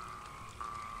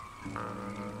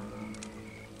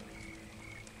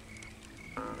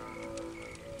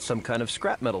 Some kind of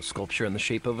scrap metal sculpture in the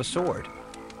shape of a sword.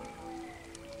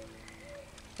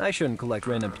 I shouldn't collect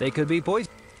random. They could be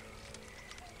poison.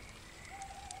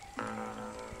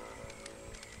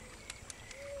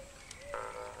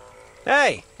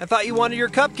 Hey, I thought you wanted your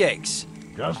cupcakes.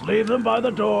 Just leave them by the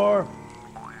door.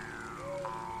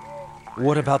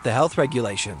 What about the health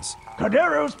regulations?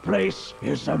 Cardero's place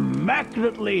is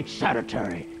immaculately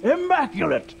sanitary.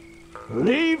 Immaculate.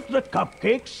 Leave the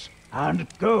cupcakes and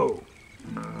go.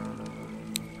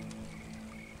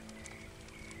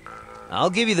 I'll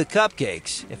give you the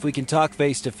cupcakes if we can talk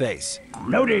face to face.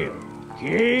 No deal.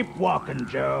 Keep walking,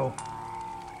 Joe.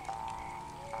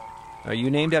 Are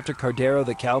you named after Cardero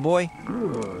the cowboy?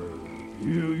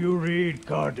 You read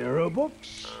Cardero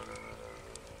books?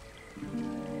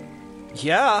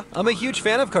 Yeah, I'm a huge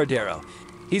fan of Cardero.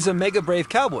 He's a mega brave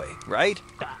cowboy, right?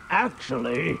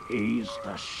 Actually, he's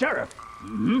the sheriff.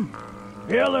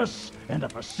 Fearless in the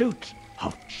pursuit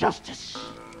of justice.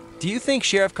 Do you think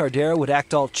Sheriff Cardero would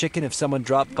act all chicken if someone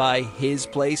dropped by his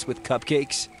place with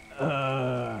cupcakes?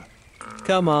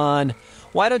 Come on.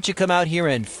 Why don't you come out here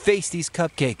and face these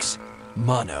cupcakes?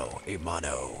 Mano a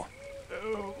mano.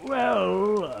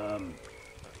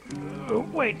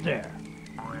 Wait there.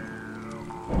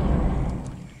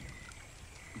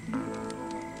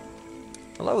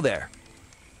 Hello there.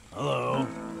 Hello.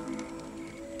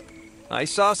 I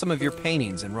saw some of your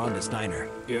paintings in Rhonda's diner.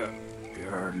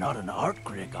 You're not an art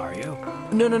critic, are you?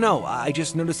 No. I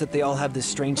just noticed that they all have this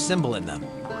strange symbol in them.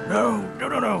 No.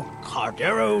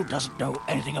 Cardero doesn't know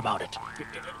anything about it.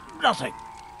 Nothing.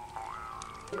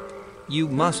 You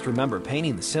must remember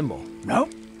painting the symbol.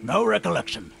 No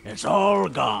recollection. It's all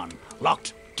gone.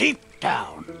 Locked deep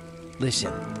down.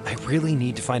 Listen, I really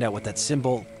need to find out what that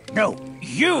symbol... No,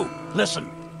 you listen.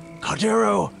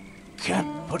 Cardero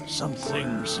can't put some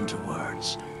things into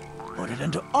words. Put it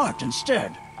into art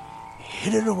instead.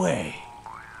 Hid it away.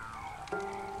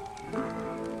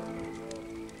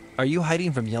 Are you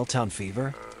hiding from Yelltown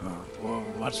fever?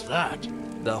 What's that?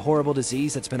 The horrible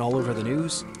disease that's been all over the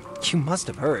news? You must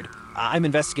have heard. I'm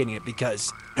investigating it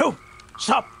because... No!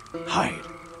 Stop! Hide.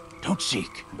 Don't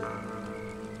seek.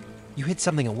 You hid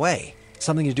something away.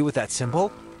 Something to do with that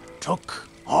symbol? Took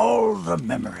all the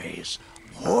memories,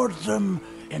 poured them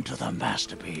into the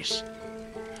masterpiece.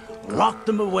 Locked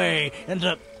them away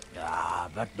into...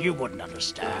 but you wouldn't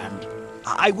understand.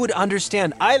 I would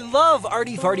understand. I love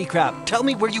arty-farty crap. Tell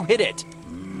me where you hid it.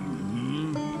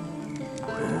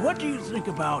 What do you think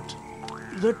about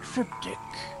the triptych?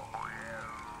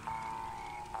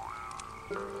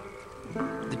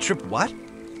 The trip what?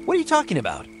 What are you talking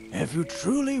about? If you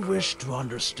truly wish to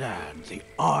understand the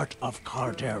art of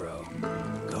Cardero,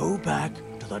 go back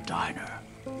to the diner.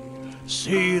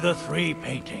 See the three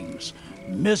paintings: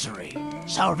 Misery,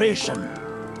 Salvation,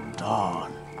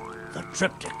 Dawn. The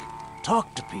triptych.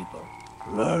 Talk to people.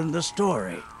 Learn the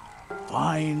story.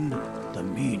 Find the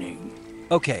meaning.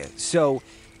 Okay, so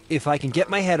if I can get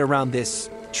my head around this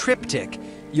triptych,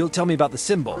 you'll tell me about the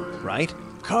symbol, right?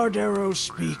 Cardero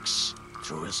speaks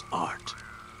through his art.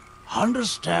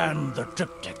 Understand the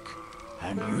triptych,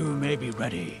 and you may be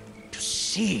ready to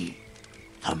see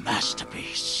the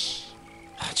masterpiece.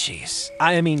 Jeez.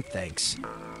 I mean, thanks.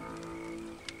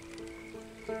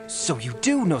 So you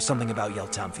do know something about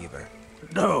Yelltown fever?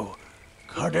 No,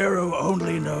 Cardero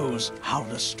only knows how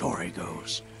the story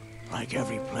goes. Like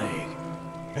every plague,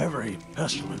 every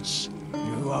pestilence,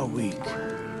 you are weak.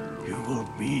 You will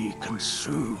be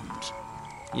consumed.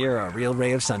 You're a real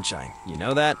ray of sunshine. You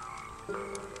know that?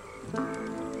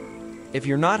 If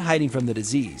you're not hiding from the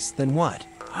disease, then what?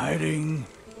 Hiding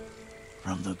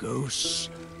from the ghosts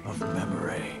of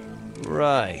memory.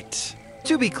 Right.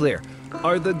 To be clear,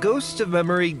 are the ghosts of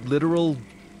memory literal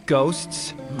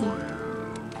ghosts?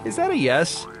 Is that a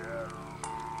yes?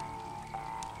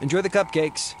 Enjoy the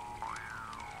cupcakes.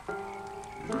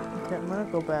 Okay, I'm gonna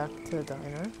go back to the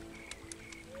diner.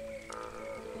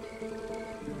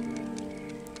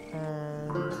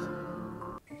 And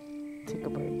take a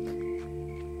break.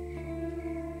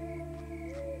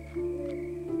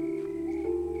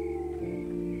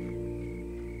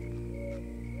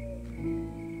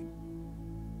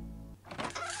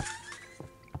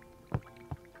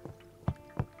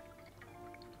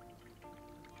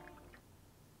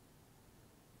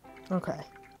 Okay,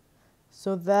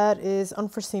 So that is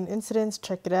Unforeseen Incidents.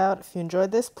 Check it out. If you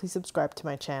enjoyed this, please subscribe to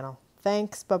my channel.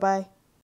 Thanks. Bye-bye.